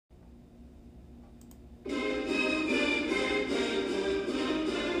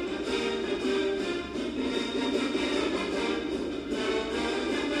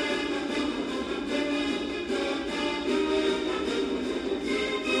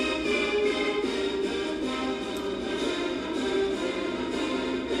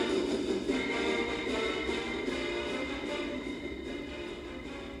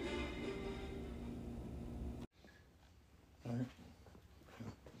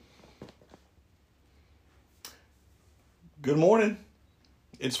Good morning.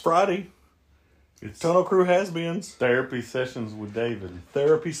 It's Friday. It's Tunnel Crew has-beens. therapy sessions with David.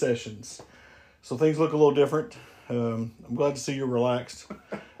 Therapy sessions. So things look a little different. I'm glad to see you're relaxed.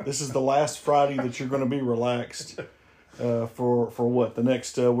 This is the last Friday that you're going to be relaxed for what? The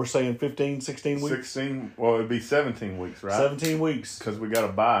next, we're saying 15, 16 weeks? 16, well, it'd be 17 weeks, right? 17 weeks. Because we got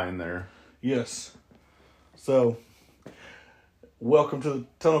a bye in there. Yes. So, welcome to the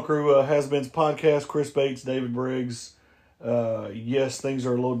Tunnel Crew Has-Beens podcast. Chris Bates, David Briggs. Yes, things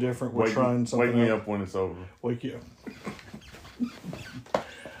are a little different. We're trying something Wake me out. up when it's over. Wake you up.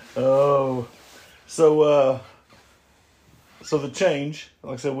 Oh, so the change,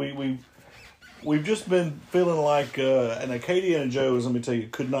 like I said, we've just been feeling like, and Acadia and Joe's, let me tell you,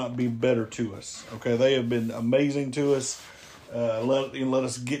 could not be better to us. Okay, they have been amazing to us. Let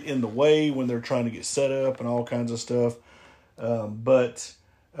us get in the way when they're trying to get set up and all kinds of stuff. But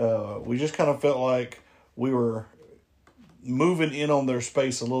we just kind of felt like we were moving in on their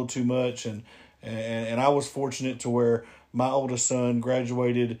space a little too much, and I was fortunate to where my oldest son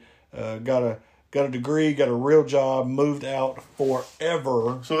graduated, got a degree, got a real job, moved out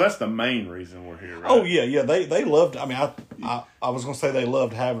forever. So that's the main reason we're here, right? Oh yeah. They loved. I mean, I was gonna say they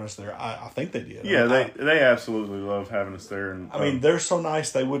loved having us there. I think they did. Yeah, they absolutely love having us there. And I mean, they're so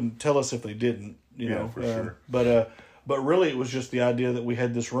nice they wouldn't tell us if they didn't. You know, for sure. But really, it was just the idea that we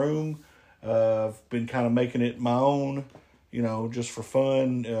had this room. I've been kind of making it my own, just for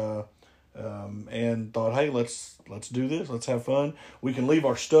fun. And thought, hey, let's do this. Let's have fun. We can leave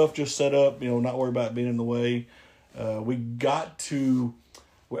our stuff just set up, not worry about being in the way. We got to,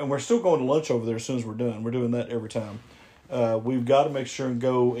 and we're still going to lunch over there as soon as we're done. We're doing that every time. We've got to make sure and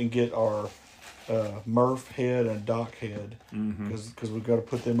go and get our Murph head and Doc head, because we've got to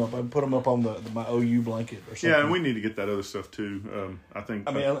put them up. I put them up on my OU blanket or something. Yeah, and we need to get that other stuff too. I think.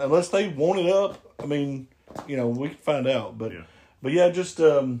 I mean, unless they want it up, I mean, we can find out. But yeah,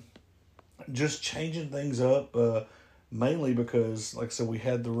 just changing things up, mainly because, like I said, we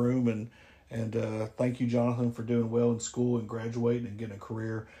had the room, and thank you, Jonathan, for doing well in school and graduating and getting a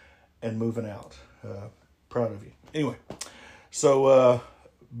career and moving out. Proud of you. Anyway, so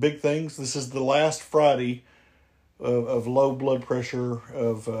big things. This is the last Friday of low blood pressure,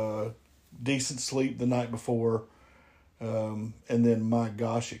 of decent sleep the night before, and then, my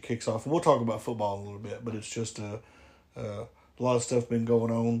gosh, it kicks off. And we'll talk about football in a little bit, but it's just a lot of stuff been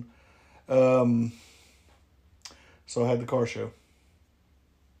going on. So I had the car show.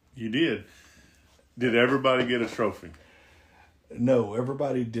 You did. Did everybody get a trophy? No,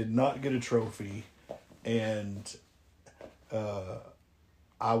 everybody did not get a trophy, and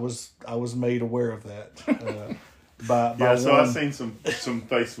I was made aware of that. By so I seen some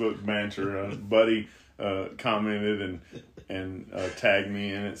Facebook banter. Buddy commented and tagged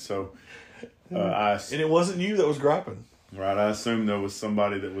me in it. So and it wasn't you that was griping. Right, I assumed there was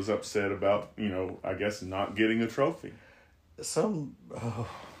somebody that was upset about, I guess not getting a trophy. Some,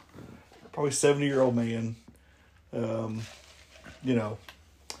 probably 70-year-old man, who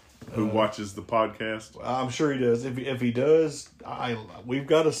watches the podcast. I'm sure he does. If he does, we've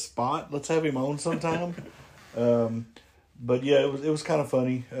got a spot. Let's have him on sometime. But yeah, it was kind of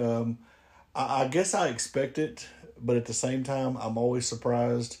funny. I guess I expect it, but at the same time, I'm always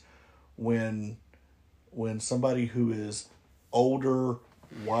surprised when somebody who is older,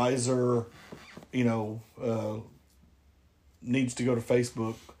 wiser, needs to go to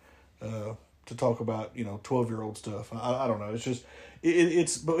Facebook to talk about 12-year-old stuff. I don't know. It's just it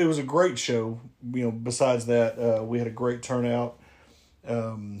was a great show. Besides that, we had a great turnout.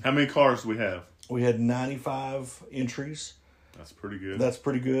 How many cars do we have? We had 95 entries. That's pretty good. That's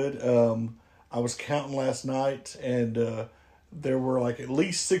pretty good. I was counting last night, and there were like at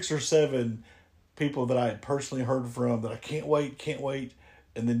least 6 or 7 people that I had personally heard from that I can't wait,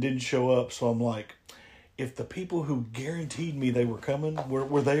 and then didn't show up. So I'm like, if the people who guaranteed me they were coming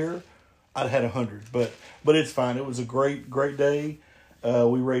were there, I'd had 100. But it's fine. It was a great day.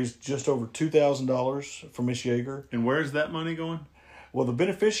 We raised just over $2,000 for Miss Yeager. And where's that money going? Well, the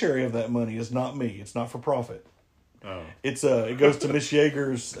beneficiary of that money is not me. It's not for profit. Oh, it goes to Miss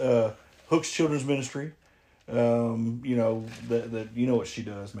Yeager's Hooks Children's Ministry. That what she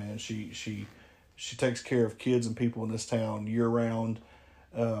does, man. She takes care of kids and people in this town year round.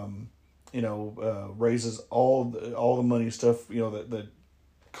 Raises all the money stuff, that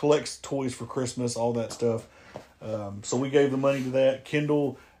collects toys for Christmas, all that stuff. So we gave the money to that.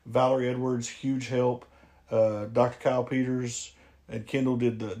 Kendall, Valerie Edwards, huge help. Dr. Kyle Peters and Kendall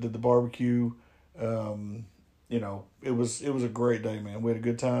did the barbecue. It was a great day, man. We had a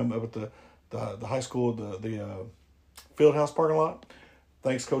good time up at the high school, the field house parking lot.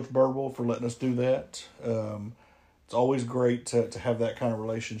 Thanks, Coach Burwell, for letting us do that. it's always great to have that kind of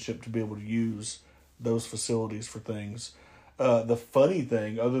relationship to be able to use those facilities for things. The funny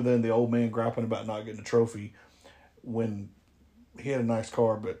thing, other than the old man griping about not getting a trophy, when he had a nice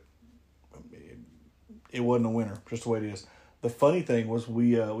car, but it wasn't a winner, just the way it is. The funny thing was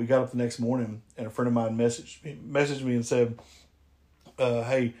we got up the next morning and a friend of mine messaged me and said,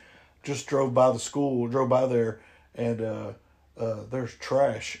 hey, just drove by there, and there's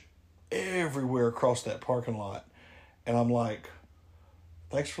trash everywhere across that parking lot. And I'm like,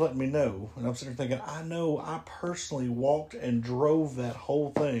 thanks for letting me know. And I'm sitting there thinking, I personally walked and drove that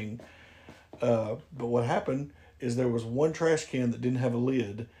whole thing. But what happened is there was one trash can that didn't have a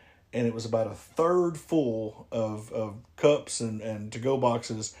lid, and it was about a third full of cups and to-go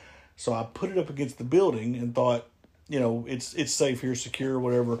boxes. So I put it up against the building and thought, it's safe here, secure,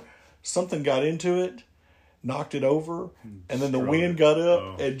 whatever. Something got into it, knocked it over, and then the wind got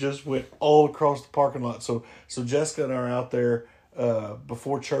up and just went all across the parking lot. So Jessica and I are out there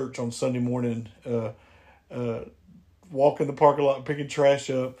before church on Sunday morning, walking the parking lot, picking trash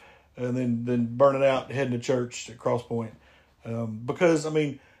up, and then burning out, heading to church at Cross Point. Because,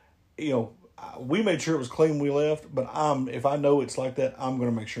 we made sure it was clean when we left, but if I know it's like that, I'm going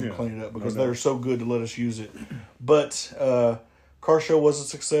to make sure and clean it up because they're so good to let us use it. But car show was a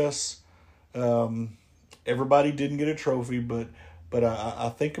success. Everybody didn't get a trophy, but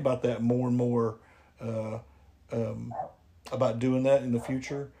I think about that more and more about doing that in the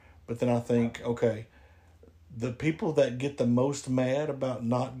future. But then I think, okay, the people that get the most mad about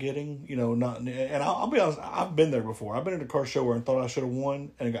not getting, and I'll be honest, I've been there before. I've been at a car show where I thought I should have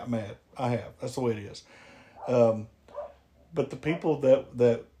won and got mad. I have. That's the way it is. But the people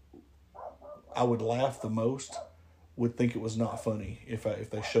that I would laugh the most would think it was not funny if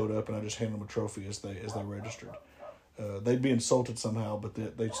they showed up and I just handed them a trophy as they registered. They'd be insulted somehow, but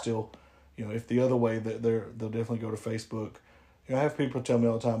they'd still, if the other way, they'll definitely go to Facebook. I have people tell me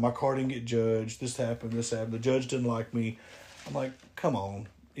all the time, my car didn't get judged, this happened, the judge didn't like me. I'm like, come on,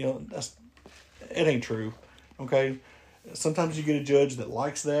 it ain't true, okay? Sometimes you get a judge that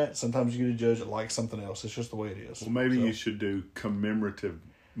likes that, sometimes you get a judge that likes something else. It's just the way it is. Well, maybe you should do commemorative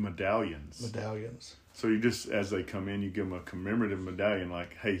medallions. So you just, as they come in, you give them a commemorative medallion,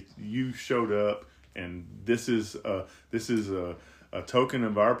 like, hey, you showed up, and this is a token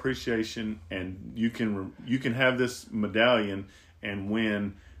of our appreciation, and you can have this medallion, and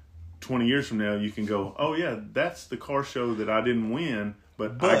when 20 years from now you can go, oh yeah, that's the car show that I didn't win,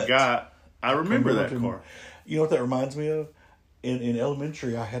 but I remember that car. You know what that reminds me of? In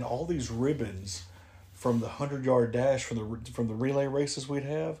elementary, I had all these ribbons from the 100-yard dash from the relay races we'd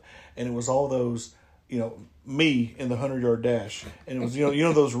have, and it was all those, me in the 100-yard dash, and it was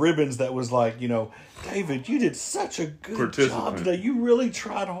those ribbons that was like, David, you did such a good job today. You really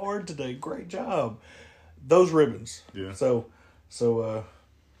tried hard today. Great job. Those ribbons. Yeah. So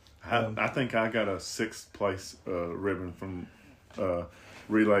I think I got a 6th place ribbon from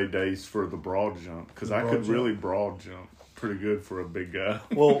relay days for the broad jump because I could really broad jump pretty good for a big guy.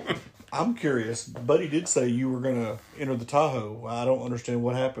 Well, I'm curious. Buddy did say you were going to enter the Tahoe. I don't understand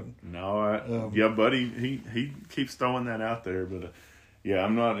what happened. No, Buddy, he keeps throwing that out there, but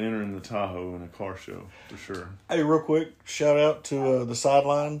I'm not entering the Tahoe in a car show for sure. Hey, real quick, shout out to the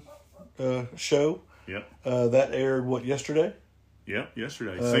Sideline show. Yep. That aired, yesterday? Yep,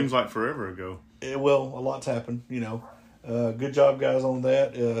 yesterday. Seems like forever ago. A lot's happened, Good job, guys, on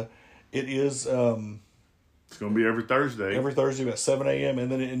that. It is... it's going to be every Thursday. Every Thursday about 7 a.m.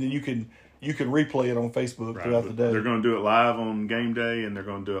 And then you can replay it on Facebook throughout the day. They're going to do it live on game day, and they're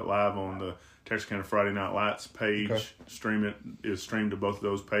going to do it live on the Texarkana Friday Night Lights page. Okay. Streamed to both of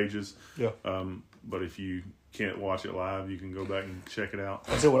those pages. Yeah. But if you can't watch it live, you can go back and check it out.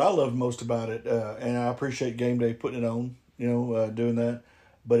 I said what I loved most about it, and I appreciate game day putting it on, doing that.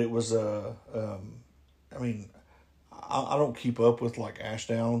 But it was, I don't keep up with like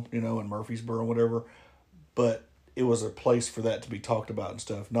Ashdown, and Murfreesboro and whatever. But it was a place for that to be talked about and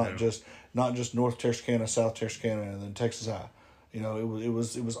stuff, not just North Texarkana, South Texarkana, and then Texas High. It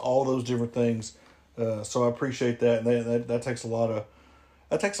was all those different things. So I appreciate that, and that takes a lot of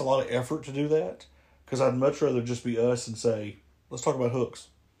effort to do that. Because I'd much rather just be us and say, let's talk about hooks,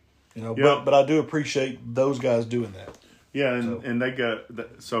 But I do appreciate those guys doing that. Yeah, and they got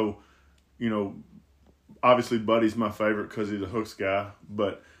so, obviously Buddy's my favorite because he's a hooks guy,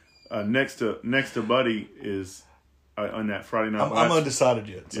 but. Next to Buddy is on that Friday Night Lights. I'm undecided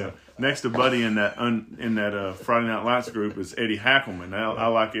yet. So. Yeah, next to Buddy in that Friday Night Lights group is Eddie Hackelman. I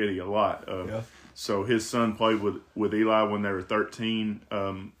like Eddie a lot. So his son played with Eli when they were 13.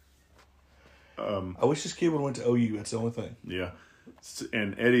 I wish this kid would have went to OU. That's the only thing. Yeah,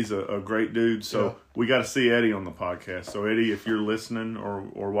 and Eddie's a great dude. So we got to see Eddie on the podcast. So Eddie, if you're listening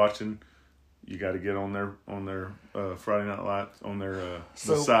or watching, you got to get on their Friday Night Lights on their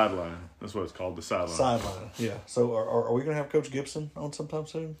the sideline. That's what it's called, the sideline. Sideline, yeah. So are we going to have Coach Gibson on sometime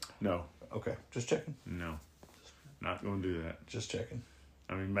soon? No. Okay, just checking. No, not going to do that. Just checking.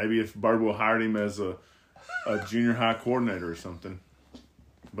 I mean, maybe if Birdwell hired him as a junior high coordinator or something.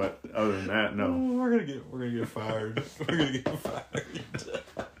 But other than that, no. We're gonna get fired. We're gonna get fired.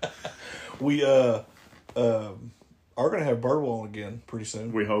 We are gonna have Birdwell on again pretty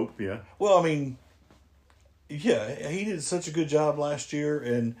soon. We hope, yeah. Well, I mean, yeah, he did such a good job last year,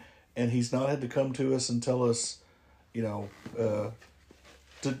 and he's not had to come to us and tell us,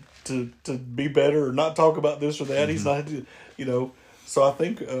 to be better or not talk about this or that. He's not had to, So I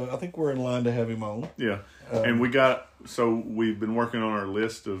think we're in line to have him on. Yeah, and we've been working on our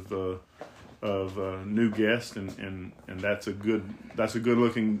list of new guests, and that's a good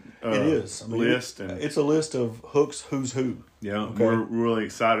looking it is. list, and it's a list of Hook's who's who. Yeah, okay? We're really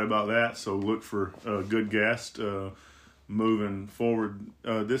excited about that. So look for a good guest moving forward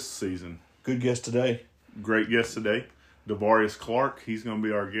this season. Good guest today. Great guest today, Davarious Clark. He's going to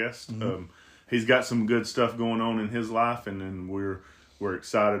be our guest. Mm-hmm. He's got some good stuff going on in his life, and then we're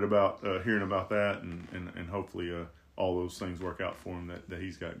excited about hearing about that, and hopefully all those things work out for him that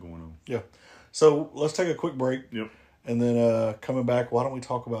he's got going on. Yeah. So let's take a quick break. Yep. And then coming back, why don't we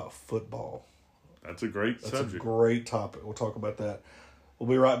talk about football? That's a great subject. That's a great topic. We'll talk about that. We'll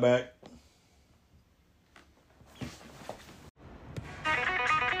be right back.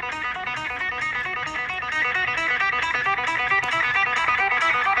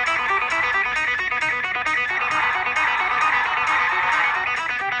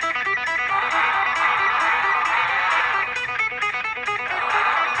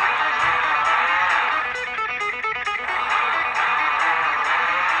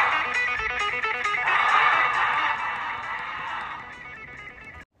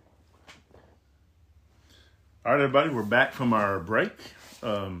 All right, everybody, we're back from our break.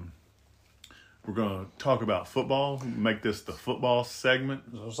 We're going to talk about football, make this the football segment.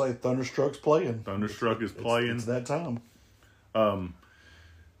 I'll say Thunderstruck's playing. Thunderstruck is playing. It's that time.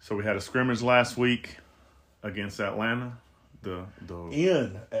 So we had a scrimmage last week against Atlanta.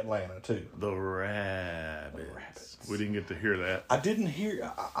 In Atlanta, too. The Rabbits. We didn't get to hear that. I didn't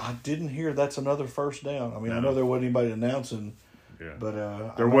hear that's another first down. I mean, no. I know there wasn't anybody announcing. Yeah.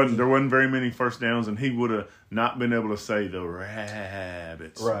 But there wasn't very many first downs, and he would have not been able to say the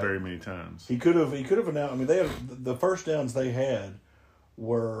Rabbits very many times. He could have announced. I mean, they had the first downs they had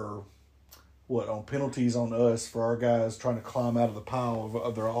were on penalties on us for our guys trying to climb out of the pile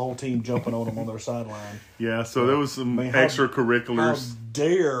of their whole team jumping on them on their sideline. Yeah, so there was some extracurriculars. How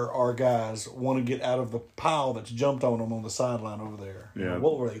dare our guys want to get out of the pile that's jumped on them on the sideline over there? Yeah,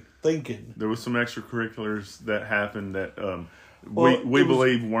 what were they thinking? There was some extracurriculars that happened that. We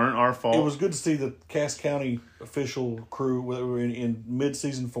believe weren't our fault. It was good to see the Cass County official crew were in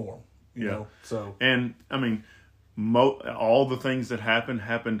mid-season form. You know, so and I mean, all the things that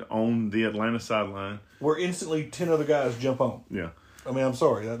happened on the Atlanta sideline. Where instantly 10 other guys jump on. Yeah, I mean, I'm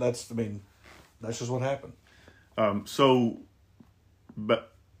sorry. That's just what happened.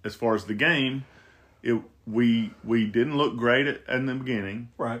 But as far as the game, we didn't look great in the beginning.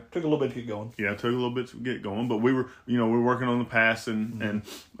 Right. Took a little bit to get going. Yeah, it took a little bit to get going, but we were working on the pass and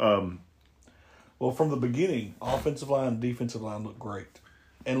well, from the beginning, offensive line and defensive line looked great.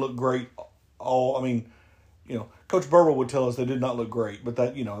 And looked great Coach Burwell would tell us they did not look great, but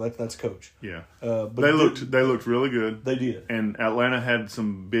that's Coach. Yeah. But they looked really good. They did. And Atlanta had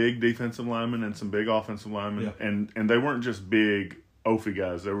some big defensive linemen and some big offensive linemen, and they weren't just big Ophi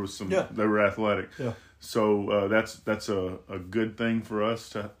guys. There was some. Yeah. They were athletic. Yeah. So that's a good thing for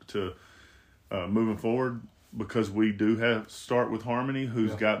us to moving forward, because we do start with Harmony,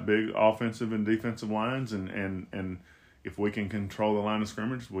 who's got big offensive and defensive lines, and if we can control the line of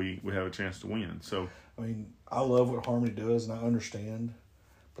scrimmage, we have a chance to win. So I mean, I love what Harmony does, and I understand,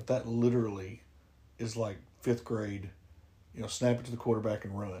 but that literally is like fifth grade. Snap it to the quarterback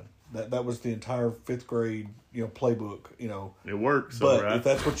and run. That was the entire fifth grade playbook. It works. But right.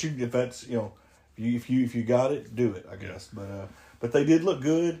 If you got it, do it, I guess. Yeah. But they did look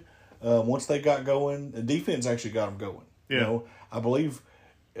good once they got going. The defense actually got them going. Yeah. I believe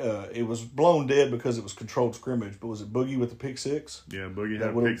it was blown dead because it was controlled scrimmage. But was it Boogie with the pick six? Yeah, Boogie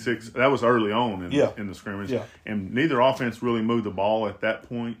had a pick six. That was early on in the scrimmage. Yeah. And neither offense really moved the ball at that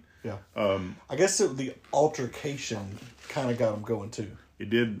point. Yeah. I guess the altercation kind of got them going too. It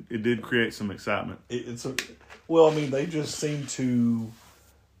did create some excitement. They just seem to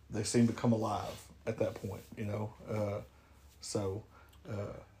come alive at that point, So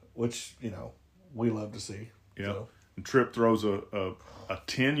which we love to see. Yeah. So. And Tripp throws a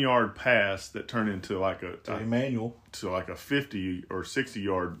 10-yard pass that turned into like Emmanuel to like a 50 or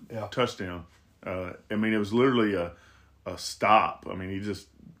 60-yard touchdown. I mean, it was literally a stop. I mean, he just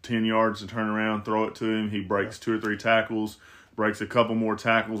 10 yards to turn around, throw it to him. He breaks 2 or 3 tackles, breaks a couple more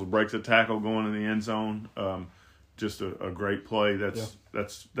tackles, breaks a tackle going in the end zone. Just a great play.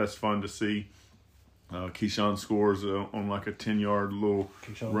 That's fun to see. Keyshawn scores on like a 10-yard little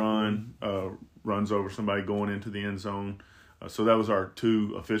run, runs over somebody going into the end zone. So that was our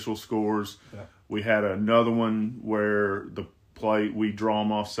 2 official scores. Yeah. We had another one where the play, we draw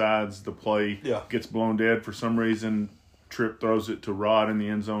them off sides. The play gets blown dead for some reason. Tripp throws it to Rod in the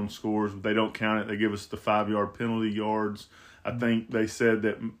end zone, scores. They don't count it. They give us the 5-yard penalty yards. I think they said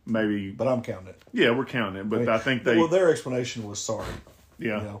that maybe... But I'm counting it. Yeah, we're counting it. But I think they... Well, their explanation was sorry.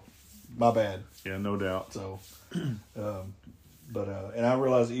 Yeah. My bad. Yeah, no doubt. So, and I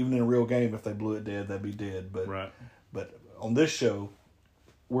realize even in a real game, if they blew it dead, that'd be dead. But right. But on this show,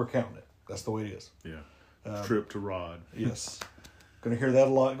 we're counting it. That's the way it is. Yeah. Tripp to Rod. Yes. Going to hear that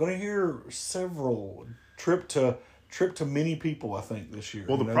a lot. Going to hear several trip to many people, I think, this year.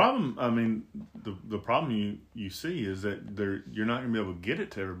 Well, the problem, I mean, the problem you see is that you're not going to be able to get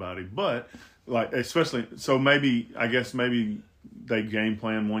it to everybody. But like, especially, so maybe they game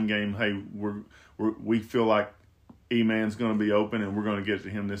plan one game. Hey, we feel like E-Man's going to be open, and we're going to get to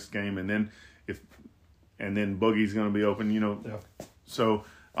him this game, and then Boogie's going to be open. So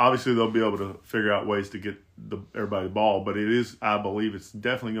obviously they'll be able to figure out ways to get everybody the ball. But I believe it's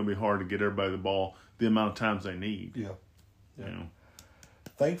definitely going to be hard to get everybody the ball the amount of times they need. Yeah.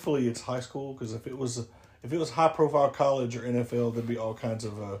 Thankfully, it's high school, because if it was high profile college or NFL, there'd be all kinds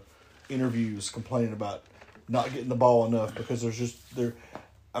of interviews complaining about not getting the ball enough, because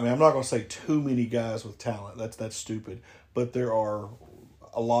I'm not going to say too many guys with talent. That's stupid. But there are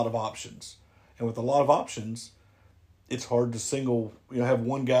a lot of options. And with a lot of options, it's hard to have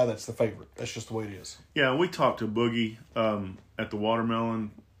one guy that's the favorite. That's just the way it is. Yeah, we talked to Boogie at the watermelon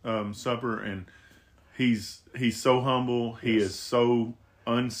supper, and he's so humble. He is so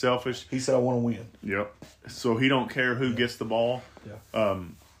unselfish. He said, "I want to win." Yep. So he don't care who gets the ball. Yeah.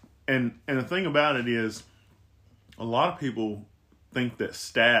 And the thing about it is, a lot of people think that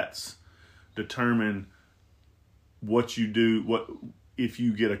stats determine what you do, if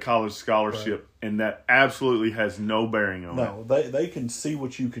you get a college scholarship, right. And that absolutely has no bearing on it. No, they can see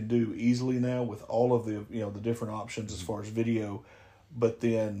what you can do easily now with all of the the different options as far as video, but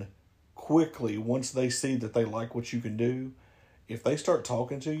then quickly, once they see that they like what you can do, if they start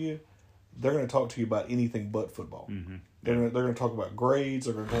talking to you, they're going to talk to you about anything but football. Mm-hmm. They're going to talk about grades.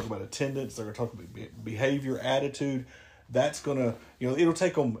 They're going to talk about attendance. They're going to talk about behavior, attitude. That's going to, it'll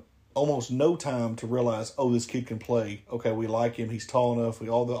take them almost no time to realize, oh, this kid can play. Okay, we like him. He's tall enough.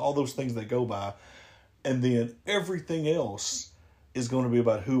 All those things they go by. And then everything else is going to be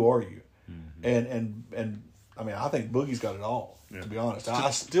about who are you. Mm-hmm. And I mean, I think Boogie's got it all, to be honest.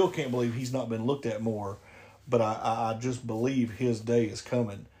 I still can't believe he's not been looked at more, but I just believe his day is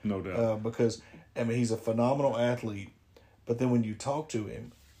coming. No doubt. Because, I mean, he's a phenomenal athlete, but then when you talk to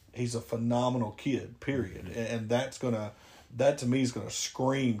him, he's a phenomenal kid, period. Mm-hmm. And that to me is going to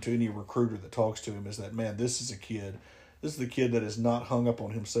scream to any recruiter that talks to him, is that, man, this is the kid that is not hung up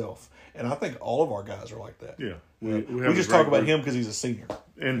on himself. And I think all of our guys are like that. Yeah. We just talk about him because he's a senior.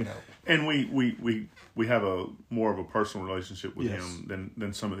 And we have a more of a personal relationship with him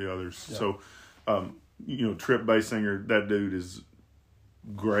than some of the others. Yeah. So, Tripp Basinger, that dude is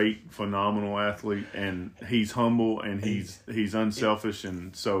great, phenomenal athlete, and he's humble, and he's unselfish,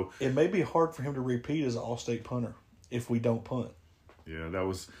 and so it may be hard for him to repeat as an all-state punter if we don't punt. Yeah, that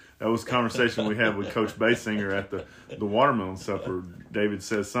was a conversation we had with Coach Basinger at the watermelon supper. David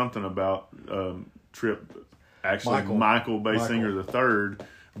says something about Tripp, actually Michael Basinger III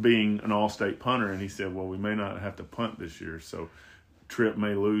being an all-state punter, and he said, "Well, we may not have to punt this year, so Tripp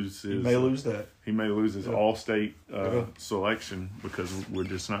may lose his. He may lose that. He may lose his all-state selection because we're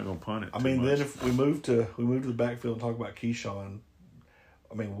just not going to punt it. Then if we move to the backfield and talk about Keyshawn,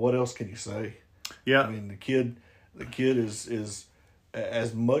 I mean, what else can you say? Yeah, I mean, the kid is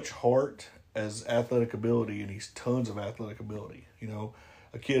as much heart as athletic ability, and he's tons of athletic ability.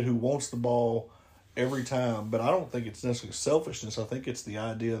 A kid who wants the ball every time, but I don't think it's necessarily selfishness. I think it's the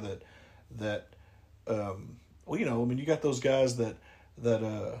idea that you got those guys that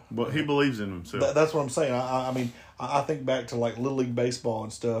well, he believes in himself. That's what I'm saying. I mean, I think back to like Little League baseball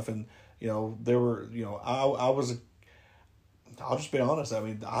and stuff, and there were I'll just be honest. I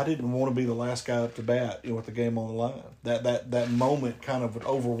mean, I didn't want to be the last guy up to bat with the game on the line. That moment kind of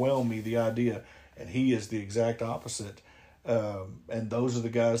overwhelmed me, the idea, and he is the exact opposite. and those are the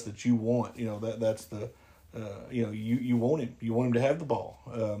guys that you want. That's the you want him. You want him to have the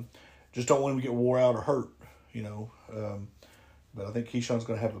ball. Just don't want him to get wore out or hurt. But I think Keyshawn's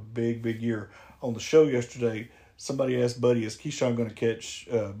going to have a big, big year. On the show yesterday, somebody asked Buddy, "Is Keyshawn going to catch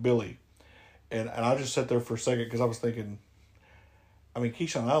Billy?" And I just sat there for a second because I was thinking, I mean,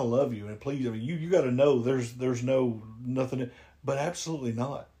 Keyshawn, I love you, and please, I mean, you got to know there's nothing, but absolutely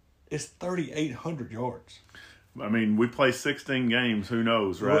not. It's 3,800 yards. I mean, we play 16 games. Who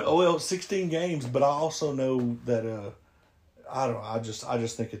knows, right? Well, 16 games, but I also know that I don't know. I just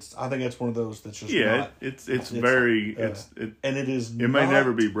think I think it's one of those that's just not. It's very and it is. It may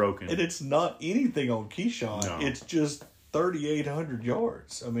never be broken, and it's not anything on Keyshawn. No. It's just 3,800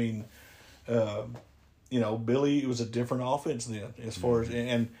 yards. I mean, Billy, it was a different offense then as far as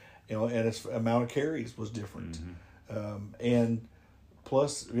and its amount of carries was different, and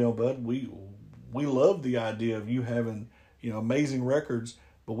plus Bud, we love the idea of you having amazing records.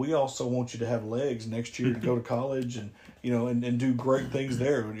 But we also want you to have legs next year to go to college and and do great things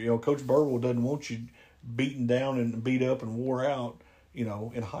there. Coach Burwell doesn't want you beaten down and beat up and wore out,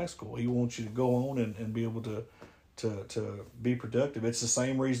 in high school. He wants you to go on and be able to be productive. It's the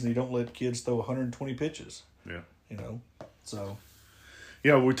same reason you don't let kids throw 120 pitches. Yeah. So.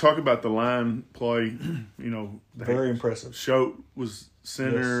 Yeah, we talk about the line play. Very impressive. Schote was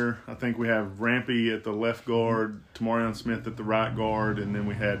center. Yes. I think we have Rampy at the left guard, Tamarion Smith at the right guard, and then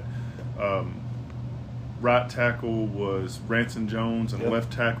we had right tackle was Ranson Jones, and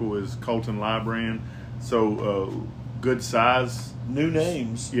left tackle is Colton Librand. So good size. New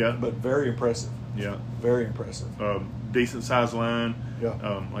names, but very impressive. Yeah. Very impressive. Decent size line.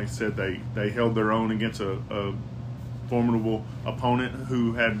 Yeah. Like I said, they held their own against a formidable opponent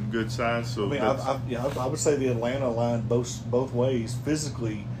who had good size. So I would say the Atlanta line both ways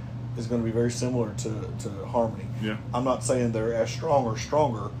physically is going to be very similar to Harmony. Yeah. I'm not saying they're as strong or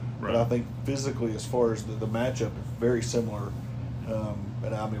stronger, right. but I think physically, as far as the matchup, is very similar.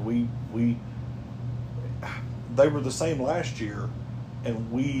 And I mean, they were the same last year,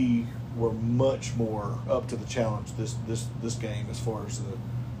 and we were much more up to the challenge this game as far as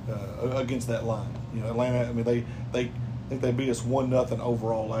against that line. Atlanta. I mean, I think they beat us 1-0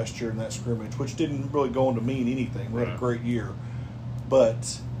 overall last year in that scrimmage, which didn't really go on to mean anything. We had a great year,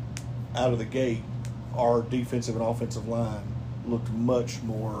 but out of the gate, our defensive and offensive line looked much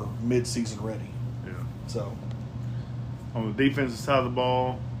more mid-season ready. Yeah. So, on the defensive side of the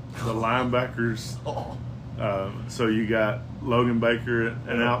ball, the linebackers. So you got Logan Baker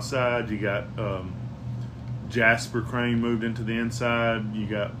at an outside. You got Jasper Crane moved into the inside. You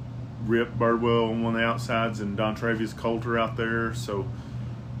got Rip Birdwell on one of the outsides and Dontravius Coulter out there. So,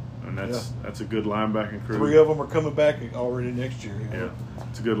 and that's a good linebacking crew. 3 of them are coming back already next year. Yeah,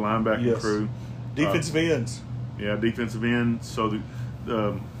 it's a good linebacking crew. Defensive ends. Yeah, defensive end. So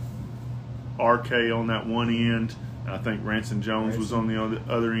the RK on that one end. I think Ranson Jones was on the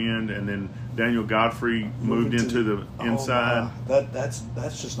other end, and then Daniel Godfrey moved into the inside.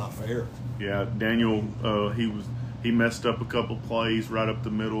 That's just not fair. Yeah, Daniel, he messed up a couple plays right up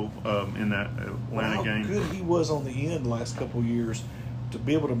the middle in that Atlanta game. How good he was on the end last couple years to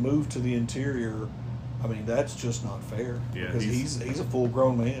be able to move to the interior. I mean, that's just not fair. Yeah, because he's a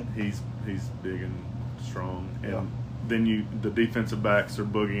full-grown man. He's big and strong, and then the defensive backs are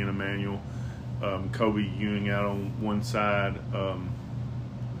Boogie and Emmanuel. Kobe Ewing out on one side.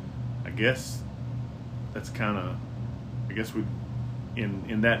 I guess that's kind of. I guess we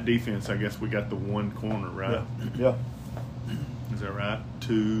in that defense. I guess we got the one corner right. Yeah. Is that right?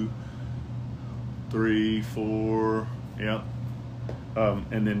 2, 3, 4. Yeah.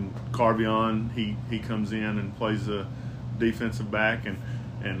 And then Carvion, he comes in and plays a defensive back, and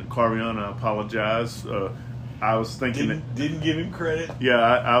Carvion, I apologize. I was thinking didn't give him credit. Yeah,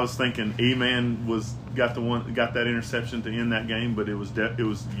 I was thinking E-Man got that interception to end that game, but it was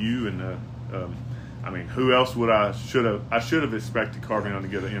you and I mean, who else would I should have expected Carvion to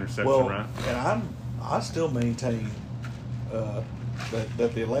get an interception, right? And I still maintain that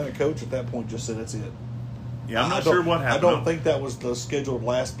the Atlanta coach at that point just said that's it. Yeah, I'm not sure what happened. I don't think that was the scheduled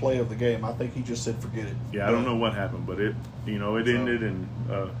last play of the game. I think he just said forget it. Yeah, I don't know what happened, but it ended, and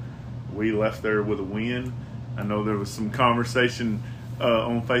we left there with a win. I know there was some conversation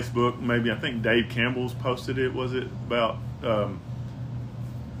on Facebook. Maybe I think Dave Campbell's posted it. Was it about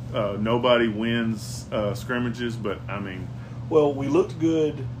nobody wins scrimmages? But I mean, well, we looked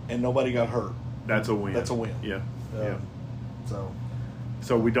good and nobody got hurt. That's a win. That's a win. Yeah.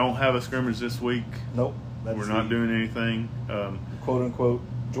 So we don't have a scrimmage this week. Nope. We're not doing anything. Quote unquote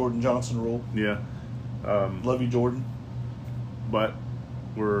Jordan Johnson rule. Yeah. Love you, Jordan. But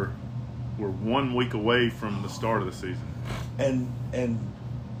we're 1 week away from the start of the season. And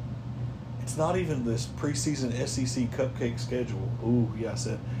it's not even this preseason SEC cupcake schedule. Ooh, yeah, I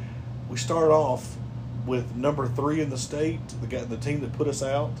said we start off with number 3 in the state, the team that put us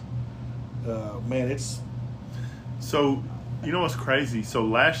out. Man, it's so. You know what's crazy? So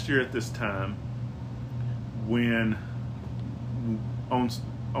last year at this time, when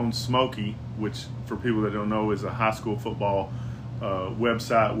on Smokey, which for people that don't know is a high school football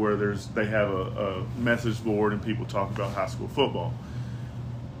website where they have a message board and people talk about high school football.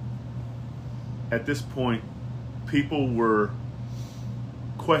 At this point, people were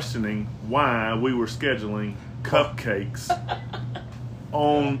questioning why we were scheduling cupcakes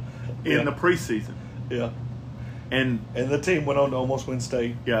in the preseason. Yeah. And the team went on to almost win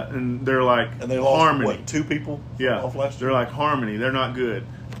state. Yeah, and they're like, and they lost Harmony. What, 2 people? Yeah, off last year? They're like Harmony. They're not good.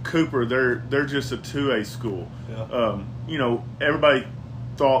 Cooper, they're just a 2A school. Yeah. Everybody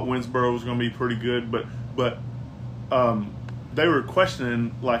thought Winsboro was going to be pretty good, but they were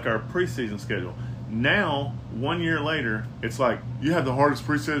questioning like our preseason schedule. Now, 1 year later, it's like you have the hardest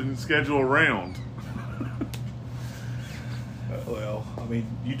preseason schedule around. Well, I mean,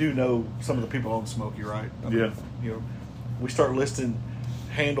 you do know some of the people on Smokey, right? I mean, yeah. We start listing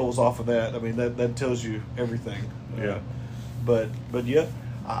handles off of that. I mean, that tells you everything. Yeah. But yeah,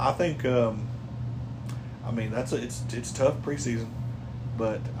 I think. I mean, it's tough preseason,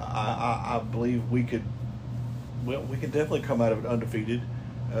 but I believe we could. Well, we could definitely come out of it undefeated.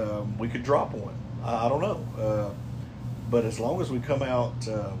 We could drop one. I don't know. But as long as we come out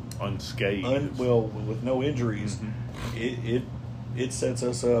unscathed, with no injuries, mm-hmm. it sets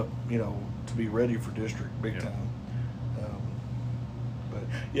us up, to be ready for district big time. But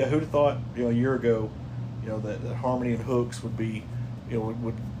yeah, who'd have thought, a year ago, that Harmony and Hooks would be,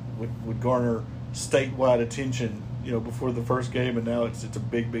 would garner statewide attention, before the first game, and now it's a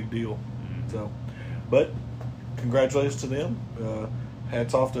big deal. Mm-hmm. So, but congratulations to them.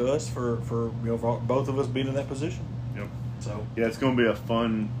 Hats off to us for both of us being in that position. Yep. So yeah, it's going to be a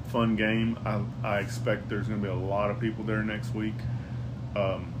fun game. I expect there's going to be a lot of people there next week.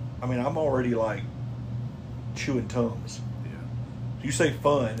 I mean, I'm already like chewing tums. Yeah. You say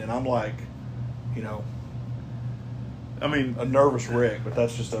fun, and I'm like, I mean, a nervous wreck. But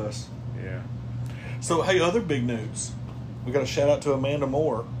that's just us. Yeah. So hey, other big news. We got a shout out to Amanda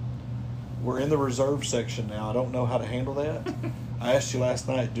Moore. We're in the reserve section now. I don't know how to handle that. I asked you last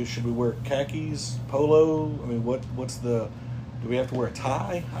night, should we wear khakis, polo? I mean, do we have to wear a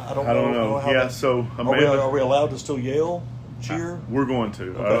tie? I don't know. Yeah, so Amanda, are we allowed to still yell, cheer? We're going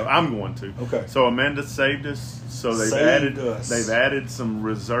to. Okay. I'm going to. Okay. So Amanda saved us. So they've added some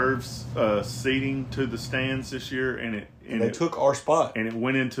reserves seating to the stands this year, and they took our spot, and it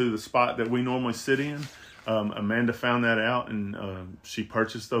went into the spot that we normally sit in. Amanda found that out, and she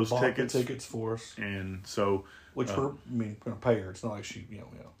purchased those tickets. The tickets for us, and so we're going to pay her. It's not like she,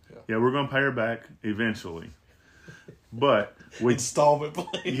 Yeah, we're going to pay her back eventually, but installment plan.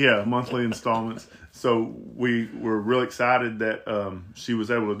 Yeah, monthly installments. So we were real excited that she was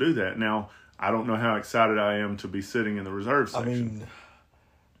able to do that. Now I don't know how excited I am to be sitting in the reserve section. I mean,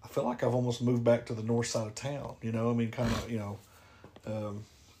 I feel like I've almost moved back to the north side of town.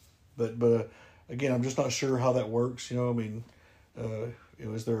 But. Again, I'm just not sure how that works.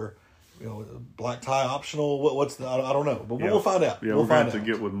 Is there, black tie optional? What's the? I don't know, but we'll find out. Yeah, we're going to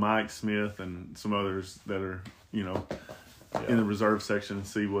get with Mike Smith and some others that are, in the reserve section and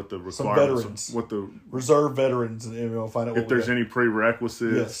see what the requirements, some veterans, reserve veterans, and find out if there's any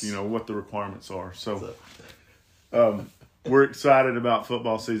prerequisites. Yes. What the requirements are. So, we're excited about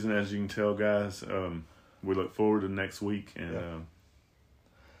football season, as you can tell, guys. We look forward to next week and.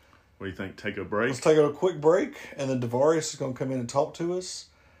 What do you think? Take a break? Let's take a quick break, and then Davarious is going to come in and talk to us.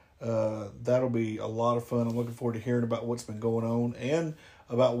 That'll be a lot of fun. I'm looking forward to hearing about what's been going on and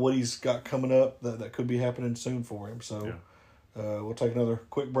about what he's got coming up that could be happening soon for him. So we'll take another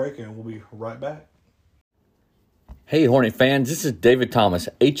quick break, and we'll be right back. Hey, Hornet fans. This is David Thomas,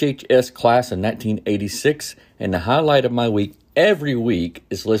 HHS class of 1986, and the highlight of my week every week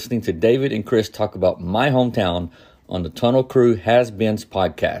is listening to David and Chris talk about my hometown on the Tunnel Crew Has-Beens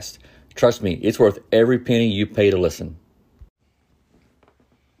podcast. Trust me, it's worth every penny you pay to listen.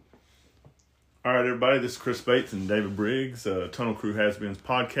 All right, everybody, this is Chris Bates and David Briggs, Tunnel Crew Has-Beens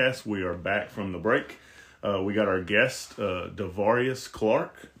podcast. We are back from the break. We got our guest, Davarious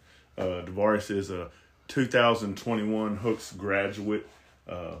Clark. Davarious is a 2021 Hooks graduate,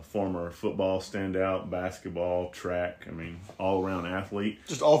 former football standout, basketball, track, all-around athlete.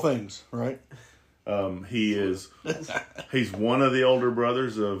 Just all things, right? He's one of the older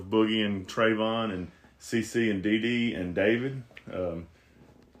brothers of Boogie and Trayvon and CC and DD and David.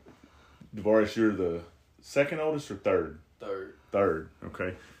 Davarious, you're the second oldest or third? Third.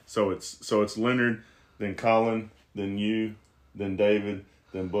 Okay. So it's Leonard, then Colin, then you, then David,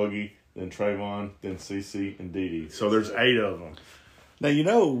 then Boogie, then Trayvon, then CeCe, and Dee Dee. So there's 8 of them.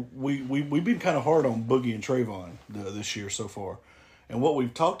 Now, we've been kind of hard on Boogie and Trayvon this year so far. And what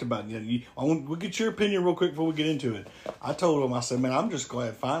we've talked about, we'll get your opinion real quick before we get into it. I told him, I said, man, I'm just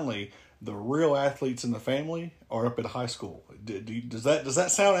glad finally the real athletes in the family are up at high school. Does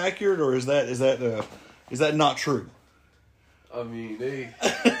that sound accurate, or is that not true? I mean,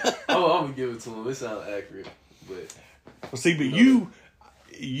 I'm gonna give it to them. It sounds accurate, but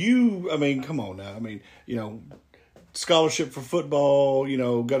you, I mean, come on now. I mean, scholarship for football.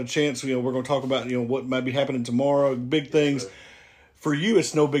 Got a chance. We're going to talk about what might be happening tomorrow. Big things. Yes, for you,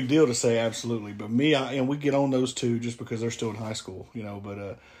 it's no big deal to say absolutely, but me, we get on those two just because they're still in high school.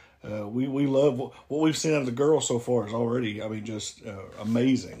 But we love what we've seen out of the girls so far is already, just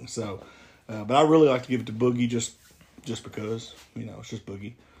amazing. So, but I really like to give it to Boogie just because it's just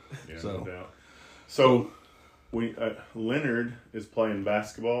Boogie. Yeah, so. No doubt. So Leonard is playing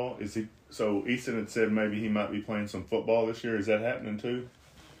basketball. Is he? So Easton had said maybe he might be playing some football this year. Is that happening too?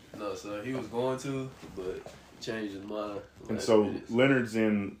 No, sir. He was going to, but changed his mind. And so Leonard's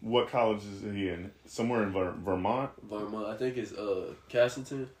in what college is he in? Somewhere in Vermont. Vermont. I think it's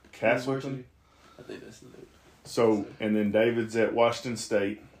Castleton. Castleton. I think that's the name. So and then David's at Washington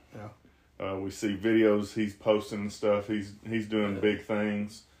State. Yeah. We see videos he's posting and stuff. He's doing big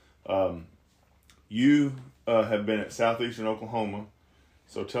things. You have been at Southeastern Oklahoma.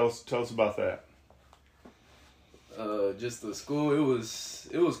 So tell us about that. Just the school. It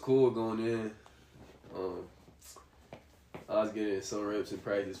was cool going in. I was getting some reps in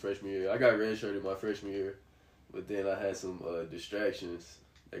practice freshman year. I got redshirted my freshman year, but then I had some distractions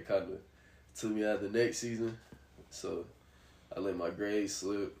that kind of took me out of the next season. So I let my grades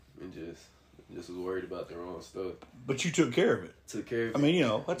slip and just was worried about the wrong stuff. But you took care of it. Took care of it. I mean,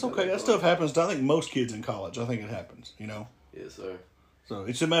 that's okay. That stuff happens to, I think, most kids in college. I think it happens, Yes, sir. So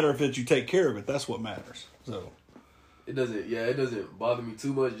it's a matter of if you take care of it. That's what matters. So it doesn't bother me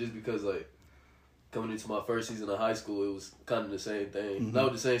too much just because, coming into my first season of high school, it was kind of the same thing. Mm-hmm.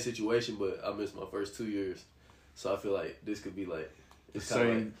 Not the same situation, but I missed my first 2 years. So I feel like this could be the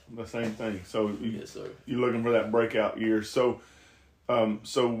same thing. So yes, sir. You're looking for that breakout year. So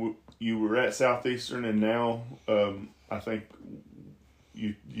you were at Southeastern, and now I think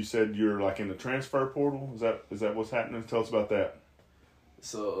you said you're in the transfer portal. Is that what's happening? Tell us about that.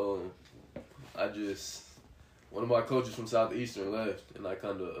 So one of my coaches from Southeastern left, and I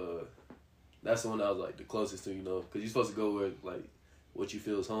kind of that's the one I was the closest to, because you're supposed to go where what you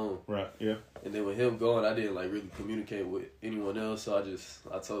feel is home. Right. Yeah. And then with him going, I didn't really communicate with anyone else, so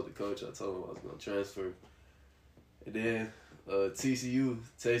I told the coach, I told him I was gonna transfer, and then TCU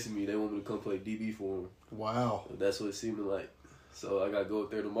texted me they want me to come play DB for them. Wow. That's what it seemed like. So I gotta go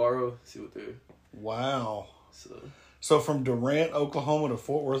up there tomorrow, see what they're. Wow. So from Durant, Oklahoma to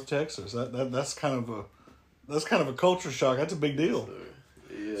Fort Worth, Texas, that's kind of a culture shock. That's a big deal.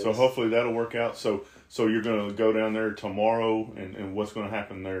 Yes. So hopefully that'll work out. So you're going to go down there tomorrow, and what's going to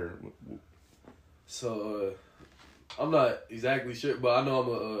happen there? So I'm not exactly sure, but I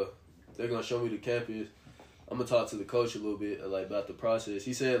know they're going to show me the campus. I'm going to talk to the coach a little bit about the process.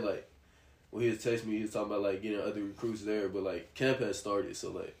 He said when he was texting me, he was talking about getting other recruits there, but camp has started,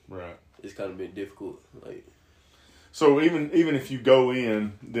 so right. It's kind of been difficult. So even if you go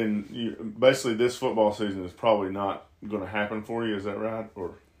in, then basically this football season is probably not going to happen for you. Is that right?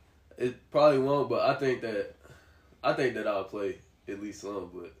 Or it probably won't, but I think that I'll play at least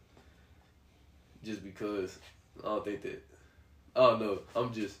some. But just because I don't know.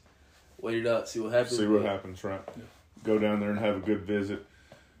 I'm just wait it out, see what happens. See what happens, right? Yeah. Go down there and have a good visit.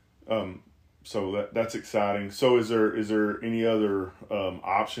 So that's exciting. So is there any other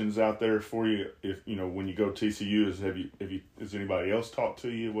options out there for you? If when you go to TCU, has anybody else talked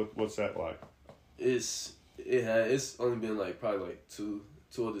to you? What's that like? It's only been probably two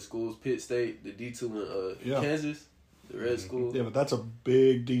other schools. Pitt State, the D2 in Kansas, the Red School. Yeah, but that's a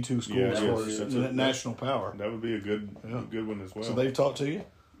big D2 school as far as national power. That would be a good one as well. So they've talked to you?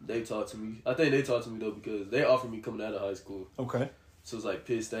 They talked to me. I think they talked to me though because they offered me coming out of high school. Okay. So it's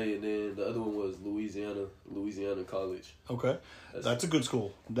Pitt State, and then the other one was Louisiana College. Okay. That's a good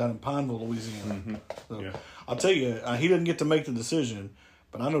school down in Pineville, Louisiana. Mm-hmm. So, I'll tell you, he doesn't get to make the decision,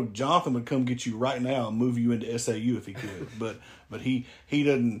 but I know Jonathan would come get you right now and move you into SAU if he could. but he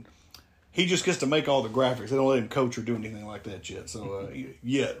doesn't. He just gets to make all the graphics. They don't let him coach or do anything like that yet. So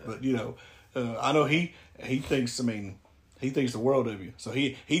but I know he thinks. I mean, he thinks the world of you. So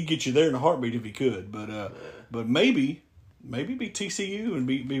he'd get you there in a heartbeat if he could. But maybe be TCU and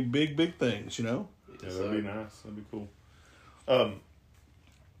be big things. Yeah, that'd be nice. That'd be cool.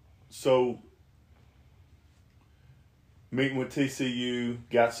 So meeting with TCU,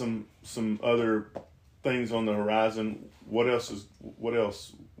 got some other things on the horizon. What else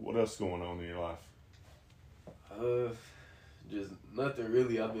going on in your life? Just nothing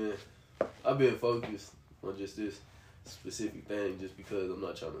really. I've been focused on just this specific thing, just because I don't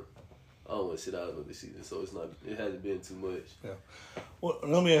want to sit out another season, so it hasn't been too much. Yeah. Well,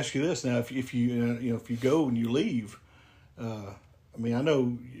 let me ask you this now: if you go and you leave, I mean, I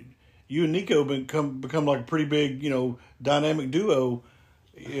know you and Nico become like a pretty big, dynamic duo.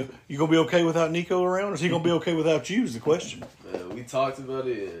 You gonna be okay without Nico around, or is he gonna be okay without you? Is the question. Man, we talked about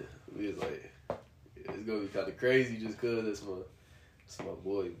it, and we was like, it's gonna be kind of crazy just because it's my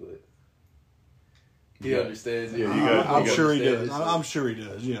boy, but he understands it. Yeah, I'm sure he does. I'm sure he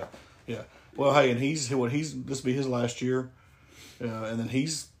does. Yeah. Well, hey, and this will be his last year, and then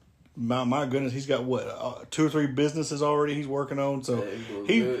he's. My goodness, he's got 2 or 3 businesses already he's working on. So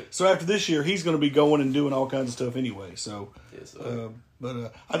so after this year, he's going to be going and doing all kinds of stuff anyway. So, yes,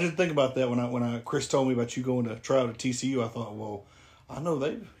 but I didn't think about that when Chris told me about you going to try out at TCU. I thought, well, I know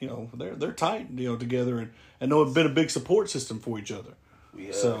they're tight, together, and know it's been a big support system for each other. We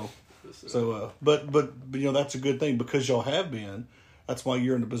have. But that's a good thing because y'all have been. That's why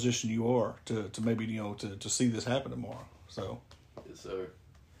you're in the position you are to maybe to see this happen tomorrow. So, yes, sir.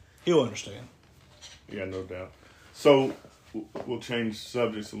 He'll understand. Yeah, no doubt. So we'll change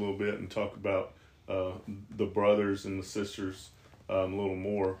subjects a little bit and talk about the brothers and the sisters a little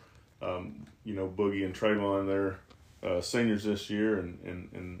more. Boogie and Trayvon, they're seniors this year,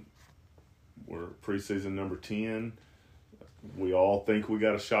 and we're preseason number 10. We all think we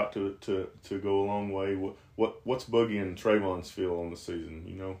got a shot to go a long way. What's Boogie and Trayvon's feel on the season?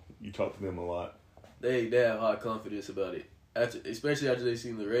 You talk to them a lot. They have high confidence about it. Especially after they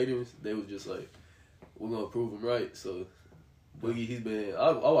seen the ratings, they was just like, we're going to prove them right. So, Boogie, he's been...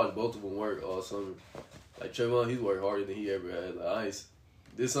 I watched both of them work all summer. Like, Trayvon, he's worked harder than he ever had. Like,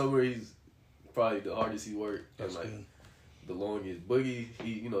 this summer, he's probably the hardest he worked. That's and, good. The longest. Boogie,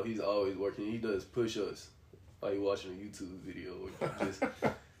 he's always working. He does push-ups. Like, watching a YouTube video.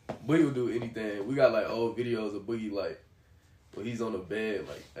 Boogie will do anything. We got, old videos of Boogie, when he's on the bed,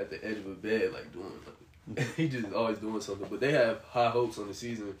 at the edge of a bed, doing, he just always doing something. But they have high hopes on the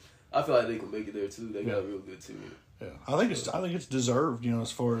season. I feel like they can make it there too. They got a real good team. Yeah, I think it's deserved.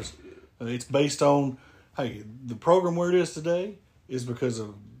 As far as it's based on, hey, the program where it is today is because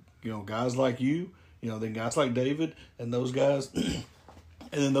of guys like you. Then guys like David and those guys, and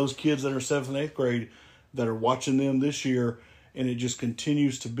then those kids that are 7th and 8th grade that are watching them this year, and it just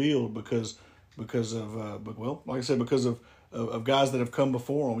continues to build because of like I said, because of guys that have come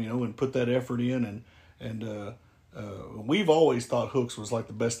before them, and put that effort in and we've always thought hooks was like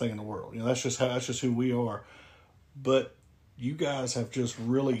the best thing in the world. That's just who we are. But you guys have just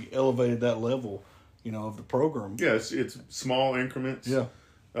really elevated that level, of the program. Yeah, it's small increments. Yeah.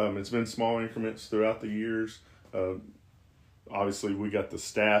 It's been small increments throughout the years. Obviously, we got the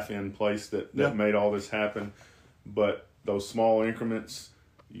staff in place that made all this happen. But those small increments,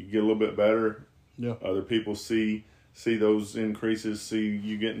 you get a little bit better. Yeah. Other people see those increases, see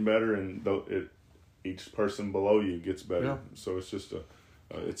you getting better, and each person below you gets better. Yeah. So it's just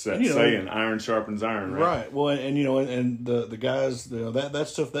it's that saying, iron sharpens iron, right? Right. Well, and the guys, that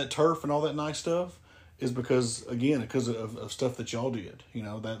stuff, that turf and all that nice stuff is because of stuff that y'all did.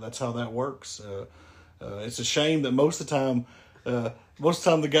 That's how that works. It's a shame that most of the time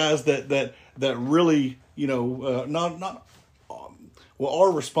the guys that really,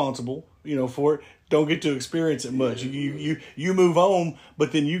 are responsible, for it, don't get to experience it much. You move on,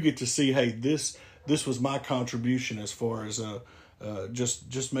 but then you get to see, hey, this was my contribution as far as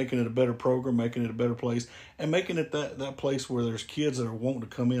just making it a better program, making it a better place, and making it that place where there's kids that are wanting to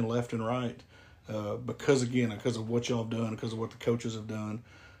come in left and right because of what y'all have done, because of what the coaches have done.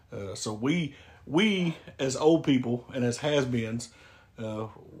 So we as old people and as has-beens,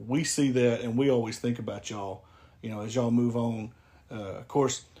 we see that, and we always think about y'all, as y'all move on. Of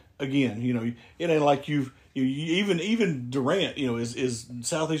course, again, it ain't like even Durant, is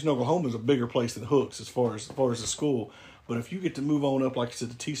Southeastern Oklahoma is a bigger place than Hooks as far as the school. But if you get to move on up, like I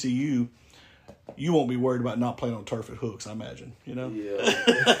said, to TCU, you won't be worried about not playing on turf at Hooks, I imagine. Yeah.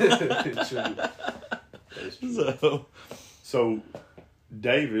 True. That's true. So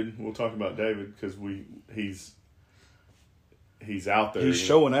David, we'll talk about David because he's out there. He's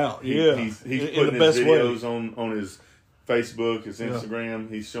showing out. Yeah, he's putting his videos on his Facebook, his Instagram.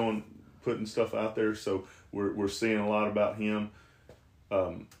 Yeah. He's putting stuff out there. So we're seeing a lot about him.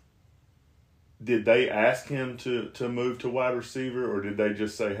 Did they ask him to move to wide receiver, or did they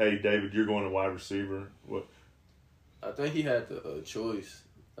just say, "Hey, David, you're going to wide receiver"? What? I think he had the choice.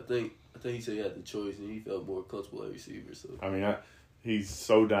 I think he said he had the choice, and he felt more comfortable at receiver. So I mean, he's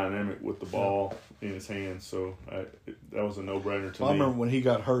so dynamic with the ball in his hands. So that was a no-brainer to me. I remember when he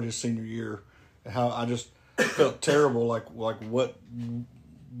got hurt his senior year, how I just felt terrible. Like what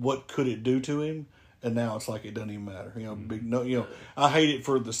could it do to him? And now it's like it doesn't even matter. I hate it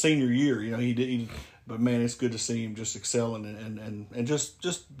for the senior year. He did, but man, it's good to see him just excelling and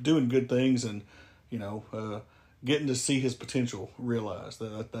just doing good things and getting to see his potential realized.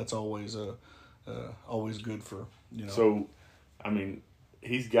 That's always always good for. So, I mean,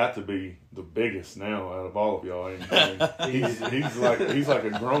 he's got to be the biggest now out of all of y'all. He's like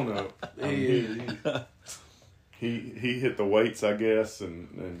a grown up. He hit the weights, I guess,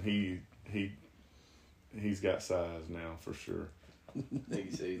 and he's got size now for sure. I think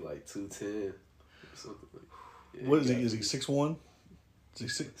he said he's like 210 or something. Yeah, what is he? Is he 6'1"?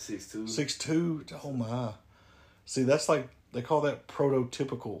 Is he 6'2"? 6'2". Oh my! See, that's like they call that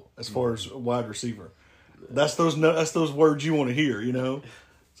prototypical as far as a wide receiver. That's those words you want to hear,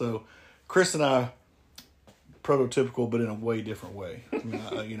 So, Chris and I, prototypical, but in a way different way.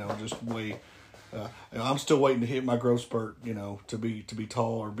 Just way. I'm still waiting to hit my growth spurt, to be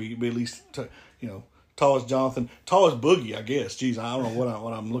tall or be at least, tall as Jonathan, tall as Boogie, I guess. Jeez, I don't know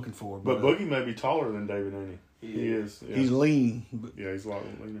what I'm looking for. But Boogie may be taller than David, ain't he? He is. Yeah. He's lean. He's a lot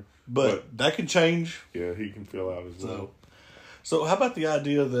leaner. But that can change. Yeah, he can fill out as well. So how about the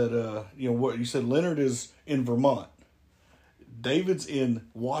idea that, what you said, Leonard is in Vermont. David's in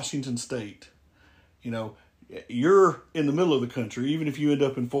Washington State. You're in the middle of the country. Even if you end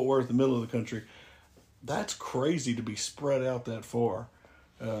up in Fort Worth, the middle of the country, that's crazy to be spread out that far.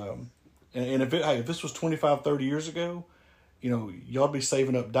 And if this was 25, 30 years ago, y'all be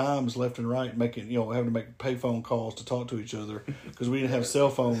saving up dimes left and right, making, having to make payphone calls to talk to each other because we didn't have cell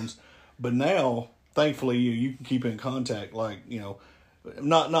phones. But now, thankfully, you can keep in contact,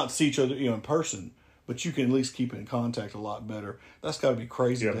 not see each other, in person, but you can at least keep in contact a lot better. That's got to be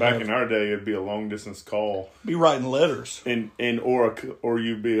crazy. Yeah, back in our day, it'd be a long distance call. Be writing letters, or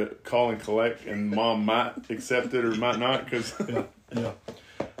you'd be a call and collect, and mom might accept it or might not because. Yeah.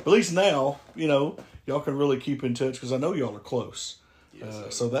 But at least now, y'all can really keep in touch because I know y'all are close.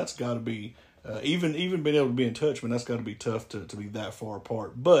 Yes, so that's got to be even being able to be in touch, man. That's got to be tough to be that far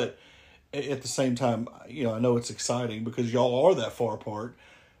apart. But at the same time, I know it's exciting because y'all are that far apart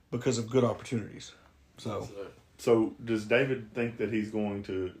because of good opportunities. So does David think that he's going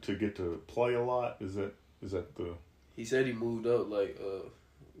to get to play a lot? Is that the? He said he moved up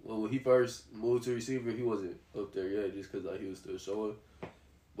when he first moved to receiver, he wasn't up there yet just because he was still showing.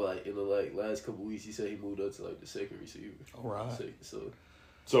 But in the last couple weeks, he said he moved up to the second receiver. All right.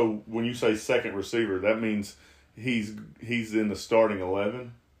 So when you say second receiver, that means he's in the starting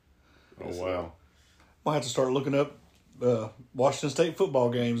 11. Oh wow! Might have to start looking up Washington State football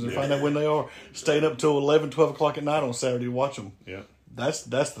games and find out when they are. Staying up till 11, 12 o'clock at night on Saturday to watch them. Yeah, that's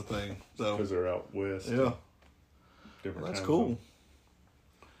the thing. So because they're out west. Yeah, different. That's cool. Zone.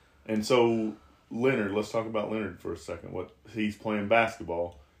 And so Leonard, let's talk about Leonard for a second. He's playing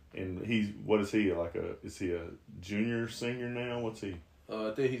basketball, and what is he like? Is he a junior, senior now? What's he?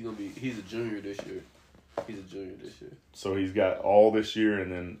 I think he's a junior this year. So he's got all this year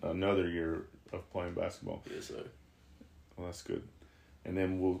and then another year of playing basketball. Yes, sir. Well, that's good. And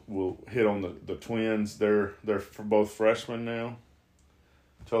then we'll hit on the twins. They're both freshmen now.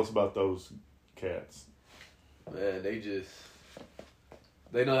 Tell us about those cats. Man, they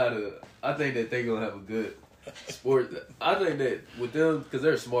know how to. I think that they're gonna have a good sport. I think that with them, because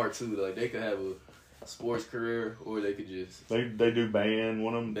they're smart too. They could have a sports career, or they could just. They do band.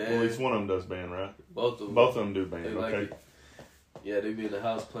 One of them, band. At least one of them does band, right? Both of them. Both of them do band. Okay. Yeah, they be in the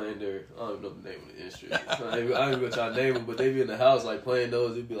house playing their. I don't even know the name of the instrument. I ain't gonna try to name them, but they be in the house playing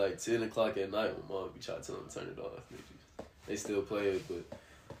those. It'd be 10 o'clock at night when mom be trying to tell them to turn it off. They still play it, but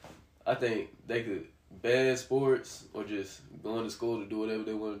I think they could band sports or just going to school to do whatever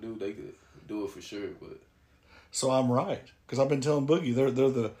they want to do. They could do it for sure, but. So I'm right because I've been telling Boogie they're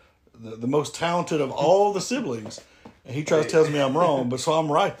the most talented of all the siblings, and he tells me I'm wrong, but so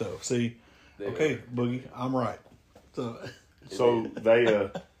I'm right though. See, okay, Boogie, I'm right. So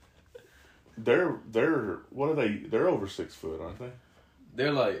they're what are they? They're over 6 foot, aren't they? They're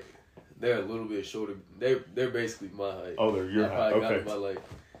a little bit shorter. They're basically my height. Oh, they're your height. Okay.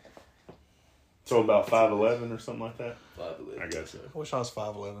 So about 5'11" or something like that. 5'11". I guess so. I wish I was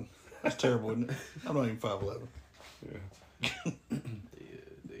 5'11". That's terrible, isn't it? I'm not even 5'11". Yeah.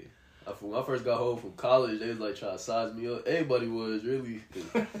 When I first got home from college, they was trying to size me up. Everybody was really.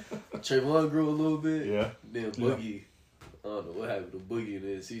 Trayvon grew a little bit. Yeah. Then Boogie, I don't know what happened to Boogie, and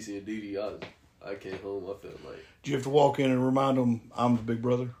then CeCe and Didi. I came home, I felt like. Did you have to walk in and remind them I'm the big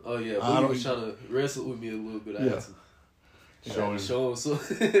brother? Oh yeah, but he was trying to wrestle with me a little bit. I had to show him so.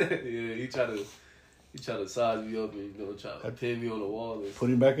 Yeah, he tried to size me up and try to pin me on the wall. Put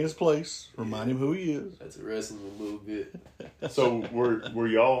him back in his place. Remind him who he is. Had to wrestle him a little bit. So were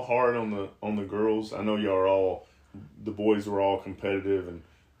y'all hard on the girls? I know y'all are all, the boys were all competitive, and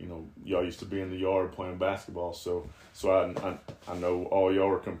y'all used to be in the yard playing basketball. So I know all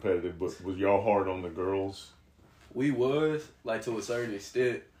y'all are competitive, but was y'all hard on the girls? We was to a certain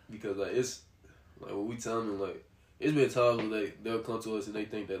extent, because it's when we tell them it's been times where they'll come to us and they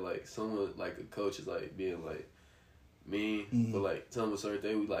think that someone a coach is being mean, but tell them a certain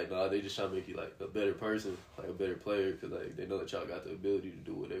thing, we nah, they just trying to make you a better person, a better player, because they know that y'all got the ability to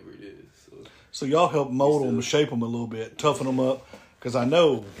do whatever it is. So y'all help mold them, shape them a little bit, toughen them up, because I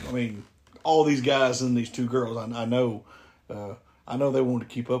know, all these guys and these two girls, I know they wanted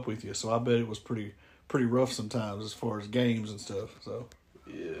to keep up with you, so I bet it was pretty rough sometimes as far as games and stuff. So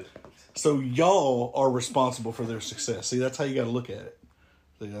yeah. So y'all are responsible for their success. See, that's how you got to look at it.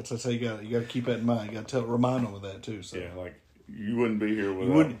 See, that's how you got to keep that in mind. You got to remind them of that too. So. Yeah, you wouldn't be here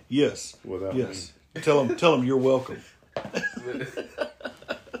without. Yes. Without yes. Me. Tell them you're welcome.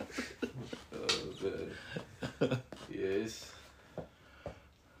 Yes.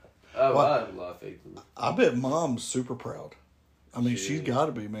 I have a lot of faith in them. I bet Mom's super proud. She's got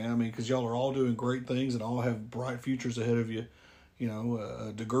to be, man. Because y'all are all doing great things and all have bright futures ahead of you.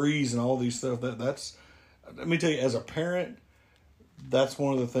 Degrees and all these stuff. That's. Let me tell you, as a parent, that's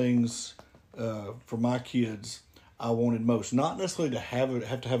one of the things for my kids I wanted most. Not necessarily to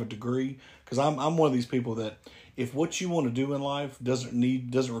have to have a degree, because I'm one of these people that if what you want to do in life doesn't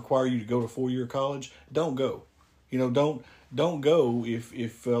require you to go to 4-year college, don't go. Don't go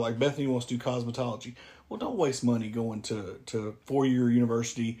if like Bethany wants to do cosmetology. Well, don't waste money going to 4-year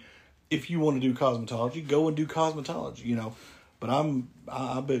university. If you want to do cosmetology, go and do cosmetology. But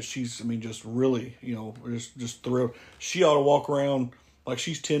I bet she's just really just thrilled. She ought to walk around like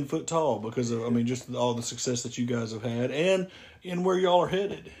she's 10 foot tall because of just all the success that you guys have had and where y'all are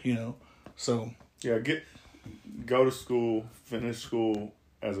headed. So yeah, go to school, finish school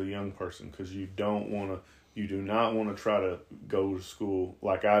as a young person, because you do not want to try to go to school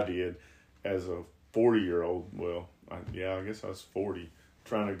like I did as a 40-year-old. Well, I guess I was 40,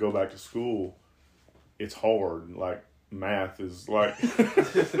 trying to go back to school. It's hard. Math is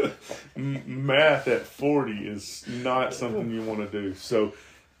math at 40 is not something you want to do. So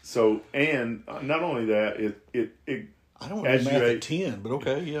and not only that, it I don't want to math at 10, but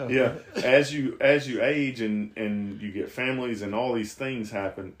okay, yeah. Yeah, as you age and you get families and all these things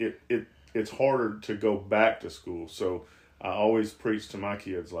happen, it's harder to go back to school. So I always preach to my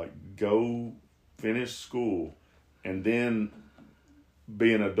kids, go finish school and then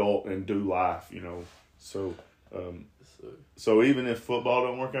be an adult and do life, So even if football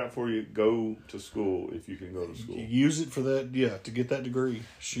don't work out for you, go to school if you can go to school. Use it for that, to get that degree.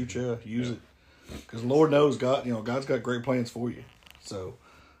 Shoot, use it. Because Lord knows God's got great plans for you. So,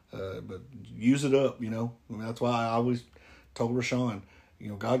 but use it up, that's why I always told Rashawn,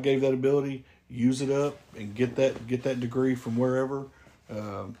 God gave that ability, use it up and get that degree from wherever,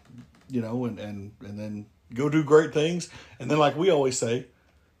 and then go do great things. And then like we always say,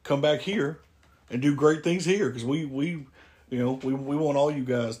 come back here and do great things here, because we want all you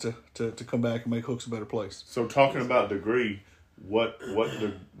guys to come back and make Hooks a better place. So talking about degree, what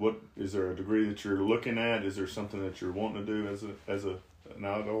is there a degree that you're looking at? Is there something that you're wanting to do as an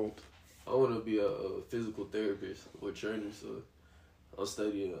adult? I want to be a physical therapist or trainer, so I'm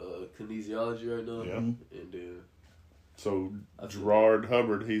studying kinesiology right now. Yeah. And then so Gerard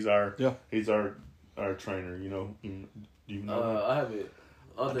Hubbard, he's our trainer. You know. I haven't.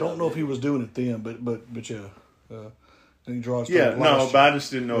 I don't know if he was doing it then, but yeah. I think Gerard but I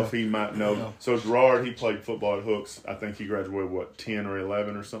just didn't know if he might know. No. So Gerard, he played football at Hooks. I think he graduated 10 or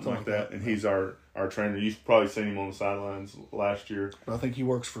 11 or something like that. And he's our trainer. You've probably seen him on the sidelines last year. But I think he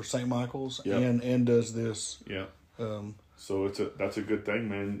works for St. Michael's and does this. Yeah. So that's a good thing,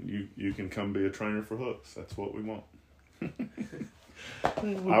 man. You can come be a trainer for Hooks. That's what we want.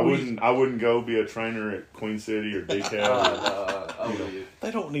 I wouldn't go be a trainer at Queen City or DeKalb. They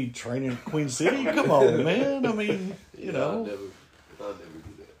don't need training at Queen City. Come on, man. I'll never do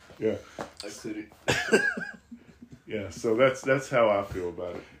that. Yeah, I couldn't. Yeah, so that's how I feel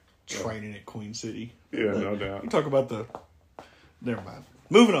about it. Training at Queen City. Yeah, no doubt. You talk about never mind.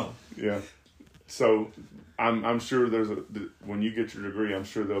 Moving on. Yeah. So I'm sure when you get your degree, I'm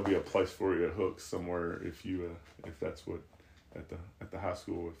sure there'll be a place for you at Hooks somewhere if that's what at the high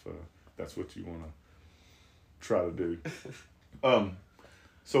school if that's what you want to try to do.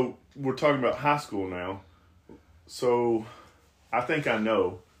 So we're talking about high school now. So I think I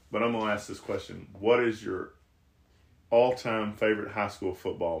know, but I'm going to ask this question. What is your all-time favorite high school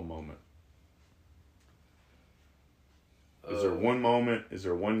football moment? Is there one moment? Is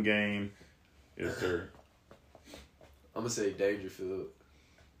there one game? Is there... I'm going to say Dangerfield.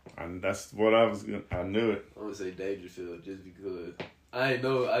 And that's what I knew it. I'm going to say Dangerfield just because I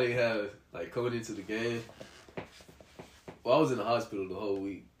didn't have, like, coming into the game. Well, I was in the hospital the whole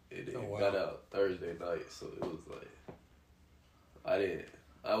week and then got out Thursday night. So it was like,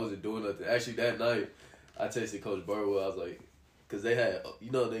 I wasn't doing nothing. Actually, that night, I texted Coach Burwell. I was like, because they had,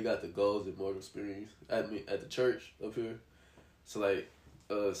 they got the goals in Morgan Springs at the church up here. So, like,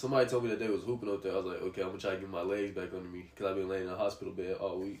 somebody told me that they was hooping up there. I was like, okay, I'm going to try to get my legs back under me because I've been laying in a hospital bed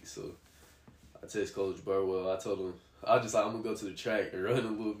all week. So, I texted Coach Burwell. I told him, I'm going to go to the track and run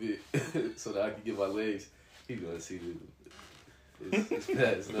a little bit so that I can get my legs. He's going to see it's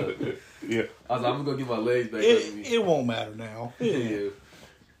bad stuff. Yeah. I was like, I'm going to go get my legs back under me. It won't matter now. Yeah.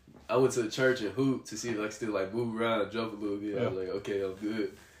 I went to the church and hooped to see if I could still, like, move around and jump a little bit. I was like, okay, I'm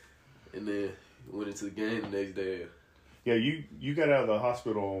good. And then went into the game the next day. Yeah, you got out of the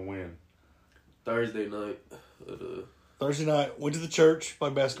hospital on when? Thursday night. Thursday night, went to the church,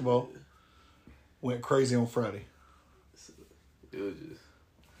 played basketball. Went crazy on Friday. It was just...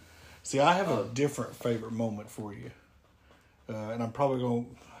 See, I have a different favorite moment for you. And I'm probably going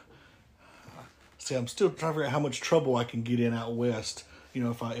to... See, I'm still trying to figure out how much trouble I can get in out west,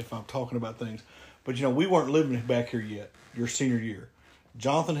 if I'm talking about things. But, we weren't living back here yet, your senior year.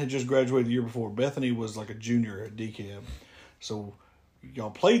 Jonathan had just graduated the year before. Bethany was like a junior at DCAB. So y'all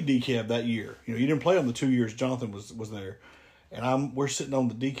played DCAB that year. You didn't play on the 2 years Jonathan was there. And we're sitting on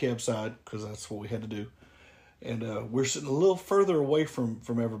the DCAB side because that's what we had to do. And we're sitting a little further away from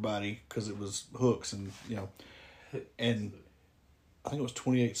everybody because it was hooks and and I think it was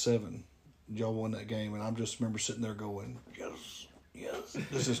 28-7. Y'all won that game, and I just remember sitting there going, yes,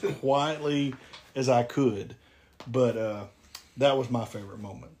 just as quietly as I could. But that was my favorite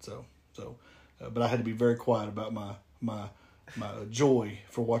moment. But I had to be very quiet about my joy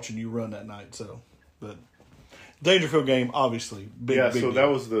for watching you run that night. So, but Dangerfield game, obviously, big. Yeah, big so deal. that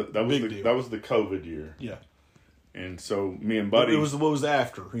was the COVID year. Yeah, and so me and Buddy. It was what was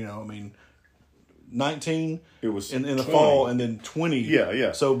after. 19. It was in the 20. fall, and then 20.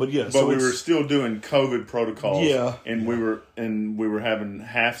 Yeah. So, but yeah, but we were still doing COVID protocols. Yeah, and we were having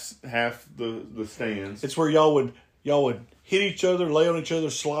half the stands. It's where y'all would hit each other, lay on each other,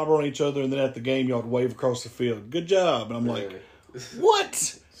 slobber on each other, and then at the game y'all would wave across the field. Good job, and I'm like,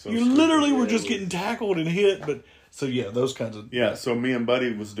 what? So you literally were just getting tackled and hit, but so yeah, those kinds of So me and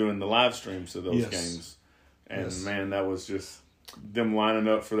Buddy was doing the live streams of those games, and man, that was just them lining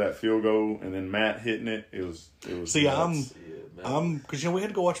up for that field goal, and then Matt hitting it. It was. See, nuts. I'm because we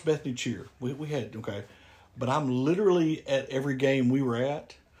had to go watch Bethany cheer. We had but I'm literally at every game we were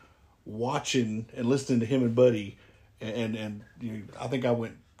at, watching and listening to him and Buddy, and I think I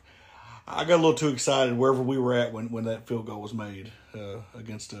got a little too excited wherever we were at when that field goal was made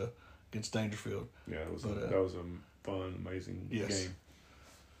against Dangerfield. Yeah, that was a fun, amazing game.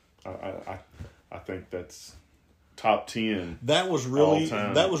 I think that's top 10. That was really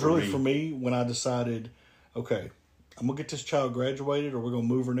for for me when I decided, okay, I'm gonna get this child graduated, or we're gonna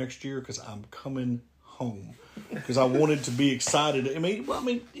move her next year because I'm coming home. Because I wanted to be excited.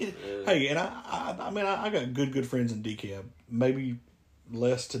 Hey, and I got good friends in DCAB. Maybe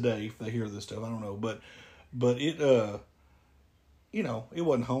less today if they hear this stuff. I don't know, but it it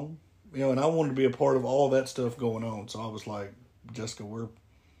wasn't home. And I wanted to be a part of all that stuff going on. So I was like, Jessica, we're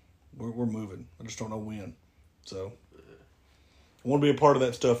moving. I just don't know when. So I want to be a part of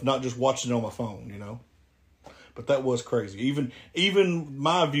that stuff, not just watching it on my phone, But that was crazy. Even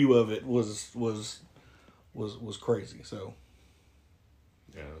my view of it was crazy. So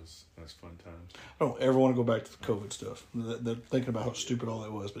yeah, that's fun times. I don't ever want to go back to the COVID stuff. Thinking about how stupid all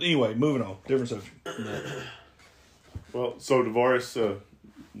that was. But anyway, moving on. Different subject. Well, so Davarious,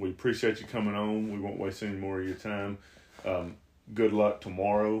 we appreciate you coming on. We won't waste any more of your time. Good luck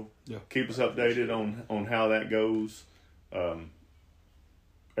tomorrow. Yeah. Keep us updated on how that goes.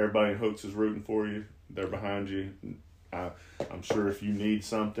 Everybody in Hooks is rooting for you. They're behind you. I'm sure if you need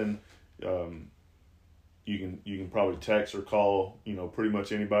something, you can probably text or call, pretty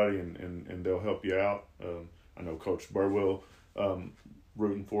much anybody, and they'll help you out. I know Coach Burwell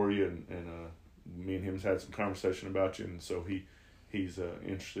rooting for you, and me and him's had some conversation about you, and so he's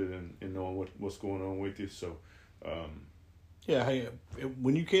interested in knowing what's going on with you. So. Yeah, hey,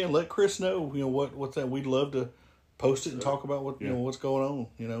 when you can, let Chris know. What's that? We'd love to post it and talk about what's going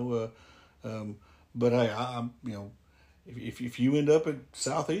on. But hey, I'm if you end up at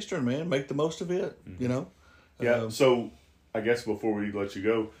Southeastern, man, make the most of it. You know. Yeah. So I guess before we let you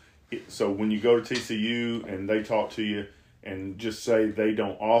go, so when you go to TCU and they talk to you and just say they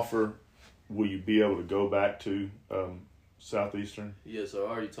don't offer, will you be able to go back to Southeastern? Yes, I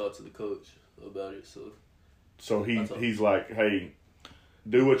already talked to the coach about it. So he's like, hey,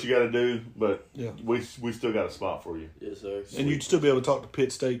 do what you got to do, but we still got a spot for you. Yes, sir. And you'd still be able to talk to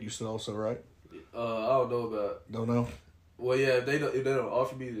Pitt State. You said also, right? I don't know about. Don't know. Well, yeah, if they don't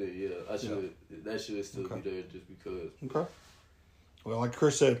offer me, then I should. That should still be there just because. Okay. Well, like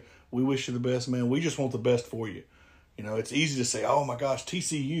Chris said, we wish you the best, man. We just want the best for you. You know, it's easy to say, "Oh my gosh,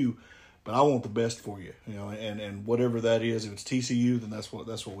 TCU," but I want the best for you. You know, and whatever that is, if it's TCU, then that's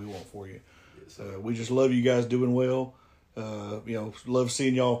what we want for you. Yes, we just love you guys doing well. You know, love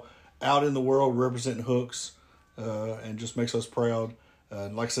seeing y'all out in the world representing Hooks, and just makes us proud.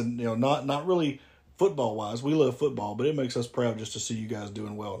 Like I said, you know, not really football wise. We love football, but it makes us proud just to see you guys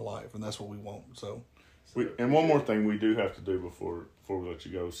doing well in life, and that's what we want. So, and one more thing we do have to do before we let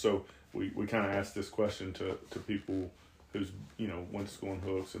you go. So we kind of asked this question to people who's went to school in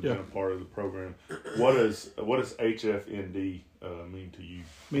Hooks and been a part of the program. What does HFND mean to you?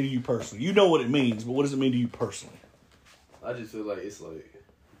 Mean to you personally? You know what it means, but what does it mean to you personally? I just feel like it's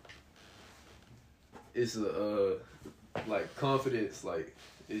like confidence, like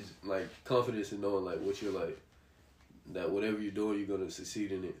it's like confidence in knowing like what you're like, that whatever you're doing you're gonna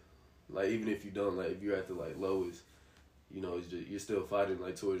succeed in it. Like even if you don't, like if you're at the like lowest, it's just, you're still fighting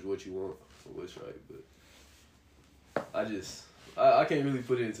like towards what you want or what's right. But I can't really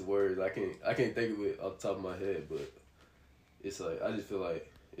put it into words. I can't think of it off the top of my head, but it's like I just feel like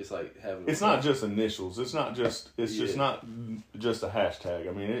it's like having. It's not just initials. It's not just. It's just not just a hashtag.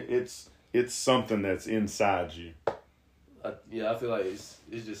 I mean, it's something that's inside you. I feel like it's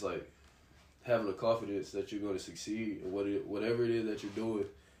just like having the confidence that you're going to succeed in whatever it is that you're doing,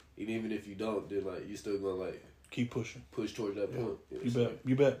 and even if you don't, then like you're still going to like keep pushing, push towards that point.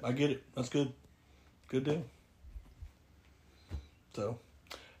 You bet. I get it. That's good. Good deal. So,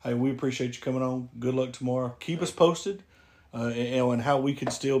 hey, we appreciate you coming on. Good luck tomorrow. Keep us posted. And how we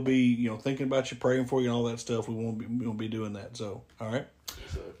can still be, thinking about you, praying for you, and all that stuff. We won't be doing that. So, all right.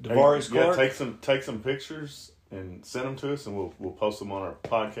 Davarious Clark. Take some pictures and send them to us, and we'll post them on our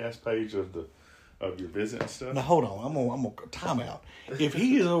podcast page of your visit and stuff. Now hold on, I'm gonna time out. If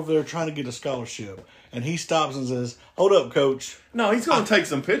he is over there trying to get a scholarship, and he stops and says, "Hold up, coach." No, he's gonna take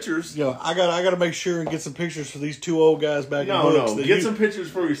some pictures. I gotta make sure and get some pictures for these two old guys back in Hooks. No, get some pictures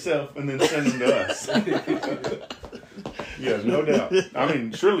for yourself and then send them to us. Yeah, no doubt. I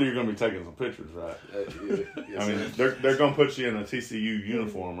mean, surely you're going to be taking some pictures, right? I mean, they're going to put you in a TCU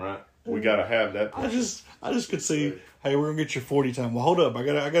uniform, right? We got to have that picture. I just could see, hey, we're going to get your 40 time. Well, hold up. I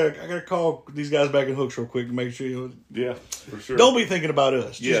gotta call these guys back in Hooks real quick to make sure Yeah, for sure. Don't be thinking about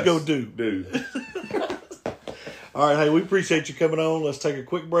us. Just go do. Do. All right, hey, we appreciate you coming on. Let's take a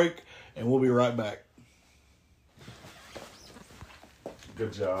quick break, and we'll be right back.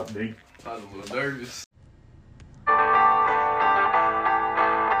 Good job, D. I was a little nervous.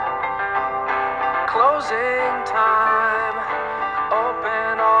 Closing time,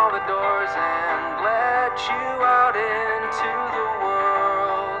 open all the doors and let you out into the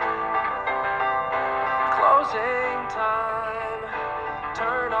world. Closing time,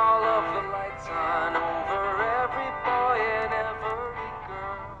 turn all of the lights on over every boy and every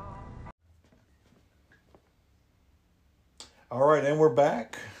girl. All right, and we're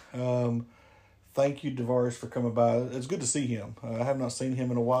back. Thank you, Davarious, for coming by. It's good to see him. I have not seen him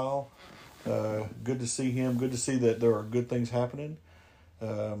in a while. Good to see him. Good to see that there are good things happening.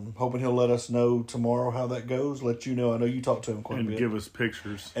 Hoping he'll let us know tomorrow how that goes. Let you know. I know you talked to him quite a bit. And give us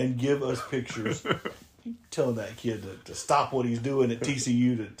pictures. Telling that kid to stop what he's doing at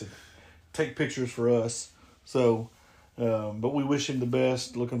TCU to take pictures for us. So, but we wish him the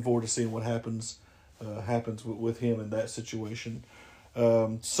best. Looking forward to seeing what happens with him in that situation.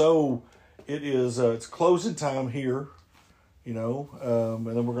 So it is. It's closing time here. And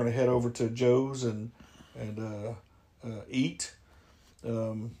then we're going to head over to Joe's and eat.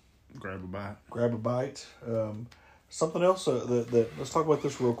 Grab a bite. Something else that let's talk about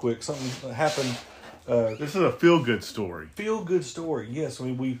this real quick. Something that happened. This is a feel-good story. Feel-good story. Yes, I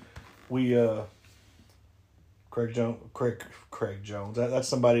mean we Craig Jones. That's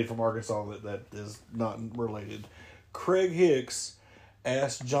somebody from Arkansas that is not related. Craig Hicks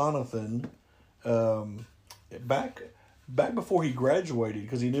asked Jonathan back before he graduated,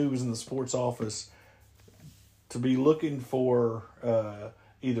 because he knew he was in the sports office, to be looking for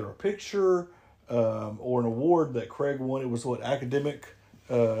either a picture or an award that Craig won. It was academic?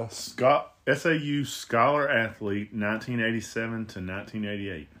 Scott SAU Scholar Athlete, 1987 to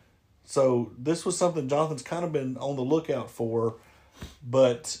 1988. So this was something Jonathan's kind of been on the lookout for,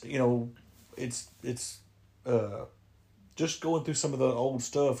 but it's just going through some of the old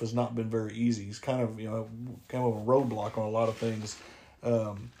stuff has not been very easy. He's kind of a roadblock on a lot of things,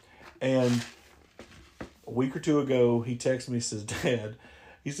 and a week or two ago he texted me, says, "Dad,"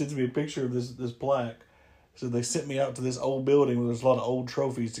 he sends me a picture of this plaque. So they sent me out to this old building where there's a lot of old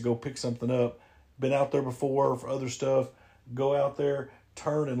trophies to go pick something up. Been out there before for other stuff. Go out there,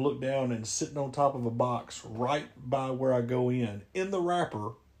 turn and look down, and sitting on top of a box right by where I go in the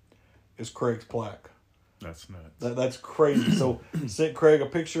wrapper, is Craig's plaque. That's nuts. That's crazy. So sent Craig a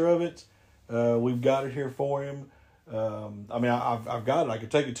picture of it. We've got it here for him. I've got it. I could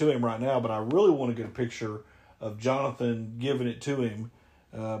take it to him right now, but I really want to get a picture of Jonathan giving it to him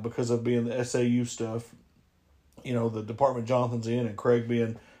because of being the SAU stuff. The department Jonathan's in, and Craig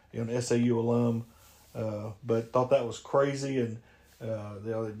being an SAU alum. But thought that was crazy, and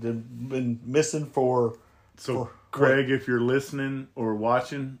they've been missing for. So Craig, if you're listening or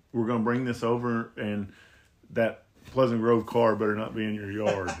watching, we're going to bring this over, and that Pleasant Grove car better not be in your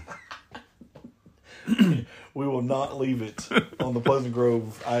yard. We will not leave it on the Pleasant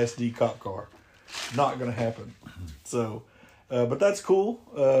Grove ISD cop car. Not going to happen. So, but that's cool.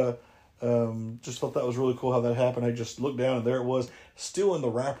 Just thought that was really cool how that happened. I just looked down and there it was, still in the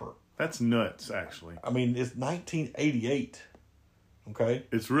wrapper. That's nuts, actually. It's 1988. Okay,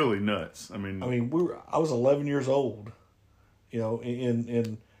 it's really nuts. I was 11 years old,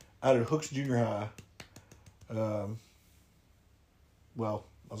 in out at Hooks Junior High. Well,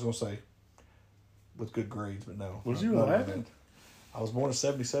 I was gonna say with good grades, but no. Was you 11? I was born in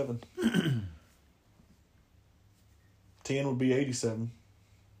 77. 10 would be 87.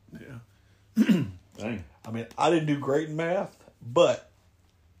 Yeah. Dang. I didn't do great in math, but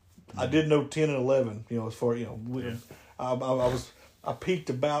I did know 10 and 11. As far I peaked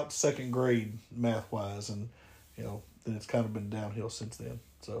about second grade math wise, and then it's kind of been downhill since then.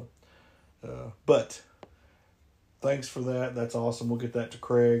 So, but thanks for that. That's awesome. We'll get that to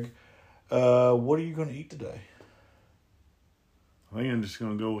Craig. What are you going to eat today? I think I'm just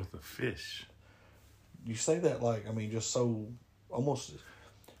going to go with the fish. You say that just so almost.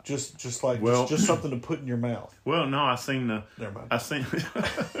 Just like just something to put in your mouth. Well, no, I seen the. Never mind.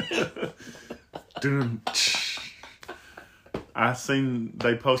 I seen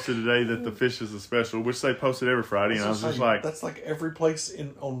they posted today that the fish is a special, which they posted every Friday, and I was just like, that's like every place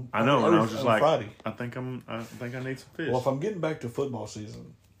on. I know, and I was just like, Friday. I think I need some fish. Well, if I'm getting back to football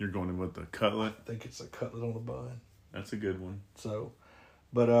season, you're going in with the cutlet. I think it's a cutlet on the bun. That's a good one. So,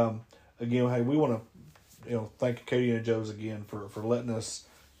 but again, hey, we want to thank Katie and Joe's again for letting us.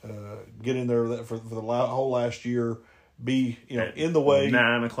 Get in there for the whole last year, be in the way.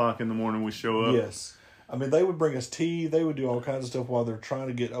 9 o'clock in the morning we show up. Yes, they would bring us tea. They would do all kinds of stuff while they're trying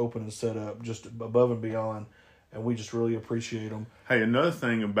to get open and set up, just above and beyond. And we just really appreciate them. Hey, another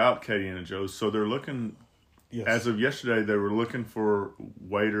thing about Katie and Joe's, so they're looking. Yes. As of yesterday, they were looking for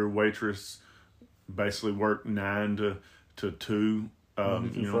waiter, waitress, basically work 9 to 2. Monday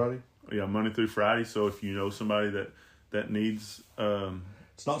through Friday. Yeah, Monday through Friday. So if you know somebody that needs.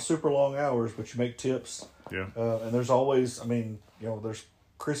 It's not super long hours, but you make tips. Yeah. And there's always, there's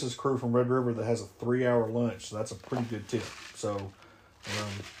Chris's crew from Red River that has a 3-hour lunch, so that's a pretty good tip. So,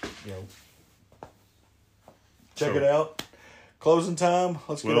 check it out. Closing time.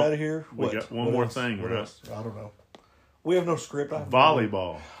 Let's get out of here. We got one more thing, right? Else? I don't know. We have no script.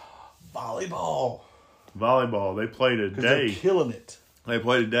 Volleyball. They played a day. They're killing it. They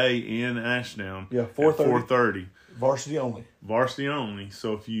played a day in Ashdown. Yeah, 4:30. 4:30. Varsity only.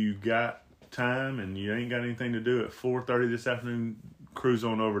 So if you got time and you ain't got anything to do at 4:30 this afternoon, cruise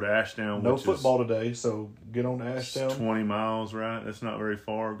on over to Ashdown. No football today, so get on to Ashdown. 20 miles, right? That's not very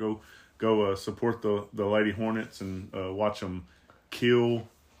far. Go support the Lady Hornets and watch them kill.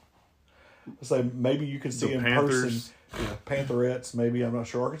 So maybe you can see in Panthers. person. Yeah, Pantherettes, maybe. I'm not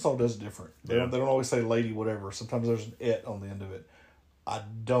sure. Arkansas does it different. They don't always say lady whatever. Sometimes there's an et on the end of it. I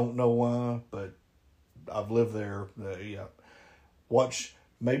don't know why, but I've lived there. Watch.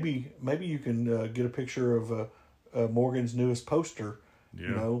 Maybe you can get a picture of Morgan's newest poster.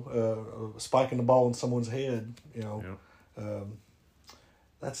 Yeah. Spiking the ball in someone's head.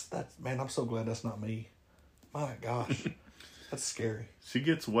 That's man. I'm so glad that's not me. My gosh, that's scary. She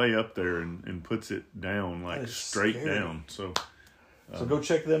gets way up there and puts it down straight scary. Down. So go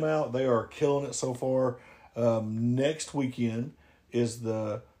check them out. They are killing it so far. Next weekend is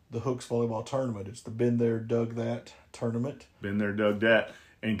the Hooks Volleyball Tournament. It's the Been There, Dug That tournament. Been There, Dug That.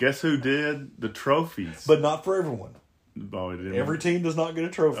 And guess who did the trophies? But not for everyone. Every team does not get a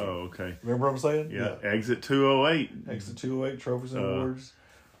trophy. Oh, okay. Remember what I'm saying? Yeah. Exit 208. Exit 208 trophies and awards.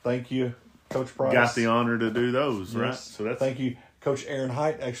 Thank you, Coach Price. Got the honor to do those, right? So thank you. Coach Aaron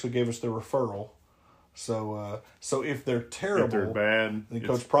Height actually gave us the referral. So if they're terrible, if they're bad, then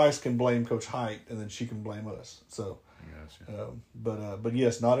Coach Price can blame Coach Height, and then she can blame us. So, but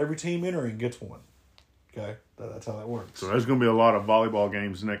yes, not every team entering gets one. Okay, that's how that works. So there's going to be a lot of volleyball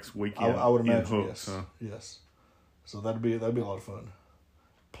games next weekend. I would imagine. Hooks, yes. So that'd be a lot of fun.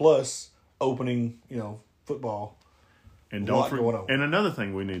 Plus opening, football. And don't forget. And another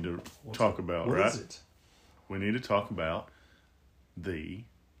thing we need to talk about, right? What is it? We need to talk about the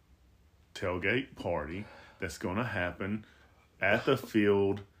tailgate party that's going to happen at the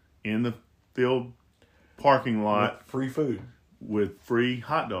field, in the field parking lot. With free food. With free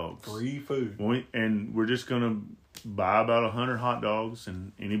hot dogs. Free food. And we're just going to buy about 100 hot dogs,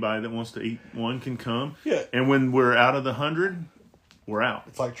 and anybody that wants to eat one can come. Yeah. And when we're out of the 100, we're out.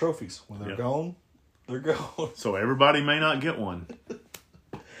 It's like trophies. When they're gone, they're gone. So everybody may not get one.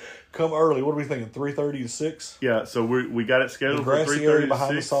 Come early. What are we thinking? 3:30 to 6? Yeah, so we got it scheduled for 3:30 to 6. The grassy area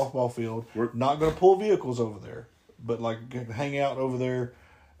behind the softball field. We're not going to pull vehicles over there, but hang out over there.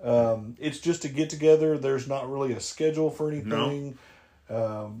 It's just a get together. There's not really a schedule for anything.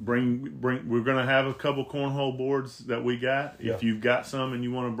 No. Bring. We're going to have a couple cornhole boards that we got. Yeah. If you've got some and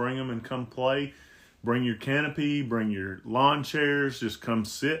you want to bring them and come play, bring your canopy, bring your lawn chairs. Just come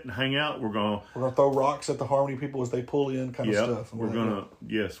sit and hang out. We're gonna throw rocks at the Harmony people as they pull in, kind of stuff.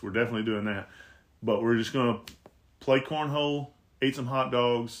 Yes, we're definitely doing that. But we're just gonna play cornhole, eat some hot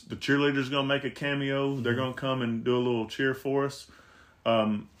dogs. The cheerleaders gonna make a cameo. They're gonna come and do a little cheer for us.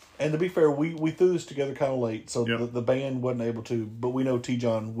 And to be fair, we threw this together kind of late, so the band wasn't able to. But we know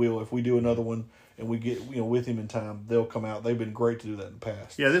T-John will. If we do another one and we get with him in time, they'll come out. They've been great to do that in the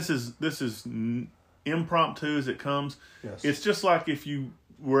past. Yeah, this is impromptu as it comes. Yes. It's just like if you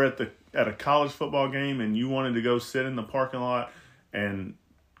were at a college football game and you wanted to go sit in the parking lot and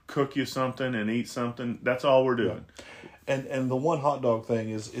cook you something and eat something. That's all we're doing. Yeah. And the one hot dog thing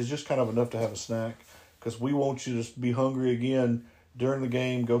is just kind of enough to have a snack, because we want you to be hungry again during the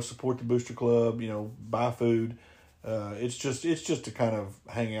game. Go support the Booster Club. Buy food. It's just to kind of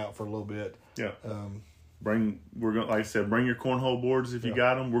hang out for a little bit. Yeah. Like I said, bring your cornhole boards if you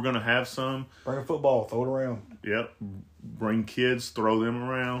got them. We're gonna have some. Bring a football, throw it around. Yep. Bring kids, throw them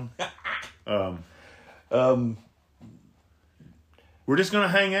around. We're just gonna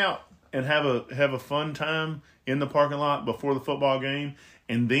hang out and have a fun time in the parking lot before the football game,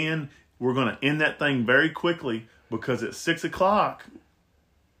 and then we're gonna end that thing very quickly, because at 6:00,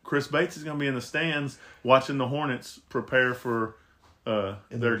 Chris Bates is gonna be in the stands watching the Hornets prepare for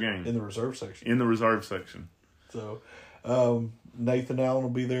their game in the reserve section. So Nathan Allen will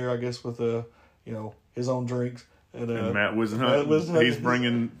be there, I guess, with his own drinks, and Matt Wisenhunt, he's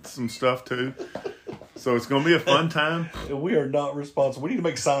bringing some stuff too. So it's going to be a fun time. And we are not responsible. We need to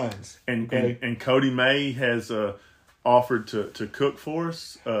make signs. And Cody May has offered to cook for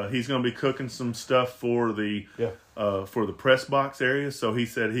us. He's going to be cooking some stuff for the press box area. So he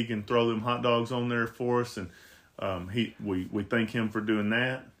said he can throw them hot dogs on there for us, and we thank him for doing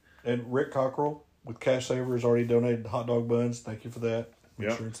that. And Rick Cockrell with Cash Saver has already donated hot dog buns. Thank you for that. Make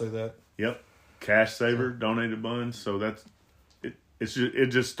sure and say that. Yep. Cash Saver donated buns. So that's it. It's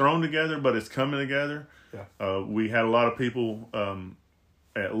just thrown together, but it's coming together. Yeah. We had a lot of people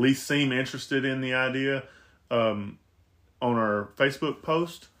at least seem interested in the idea on our Facebook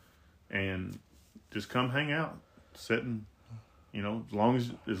post, and just come hang out, sitting, as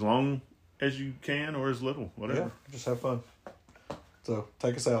long as you can, or as little, whatever. Yeah, just have fun. So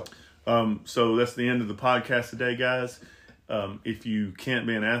take us out. So that's the end of the podcast today, guys. If you can't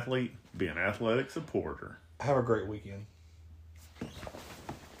be an athlete, be an athletic supporter. Have a great weekend.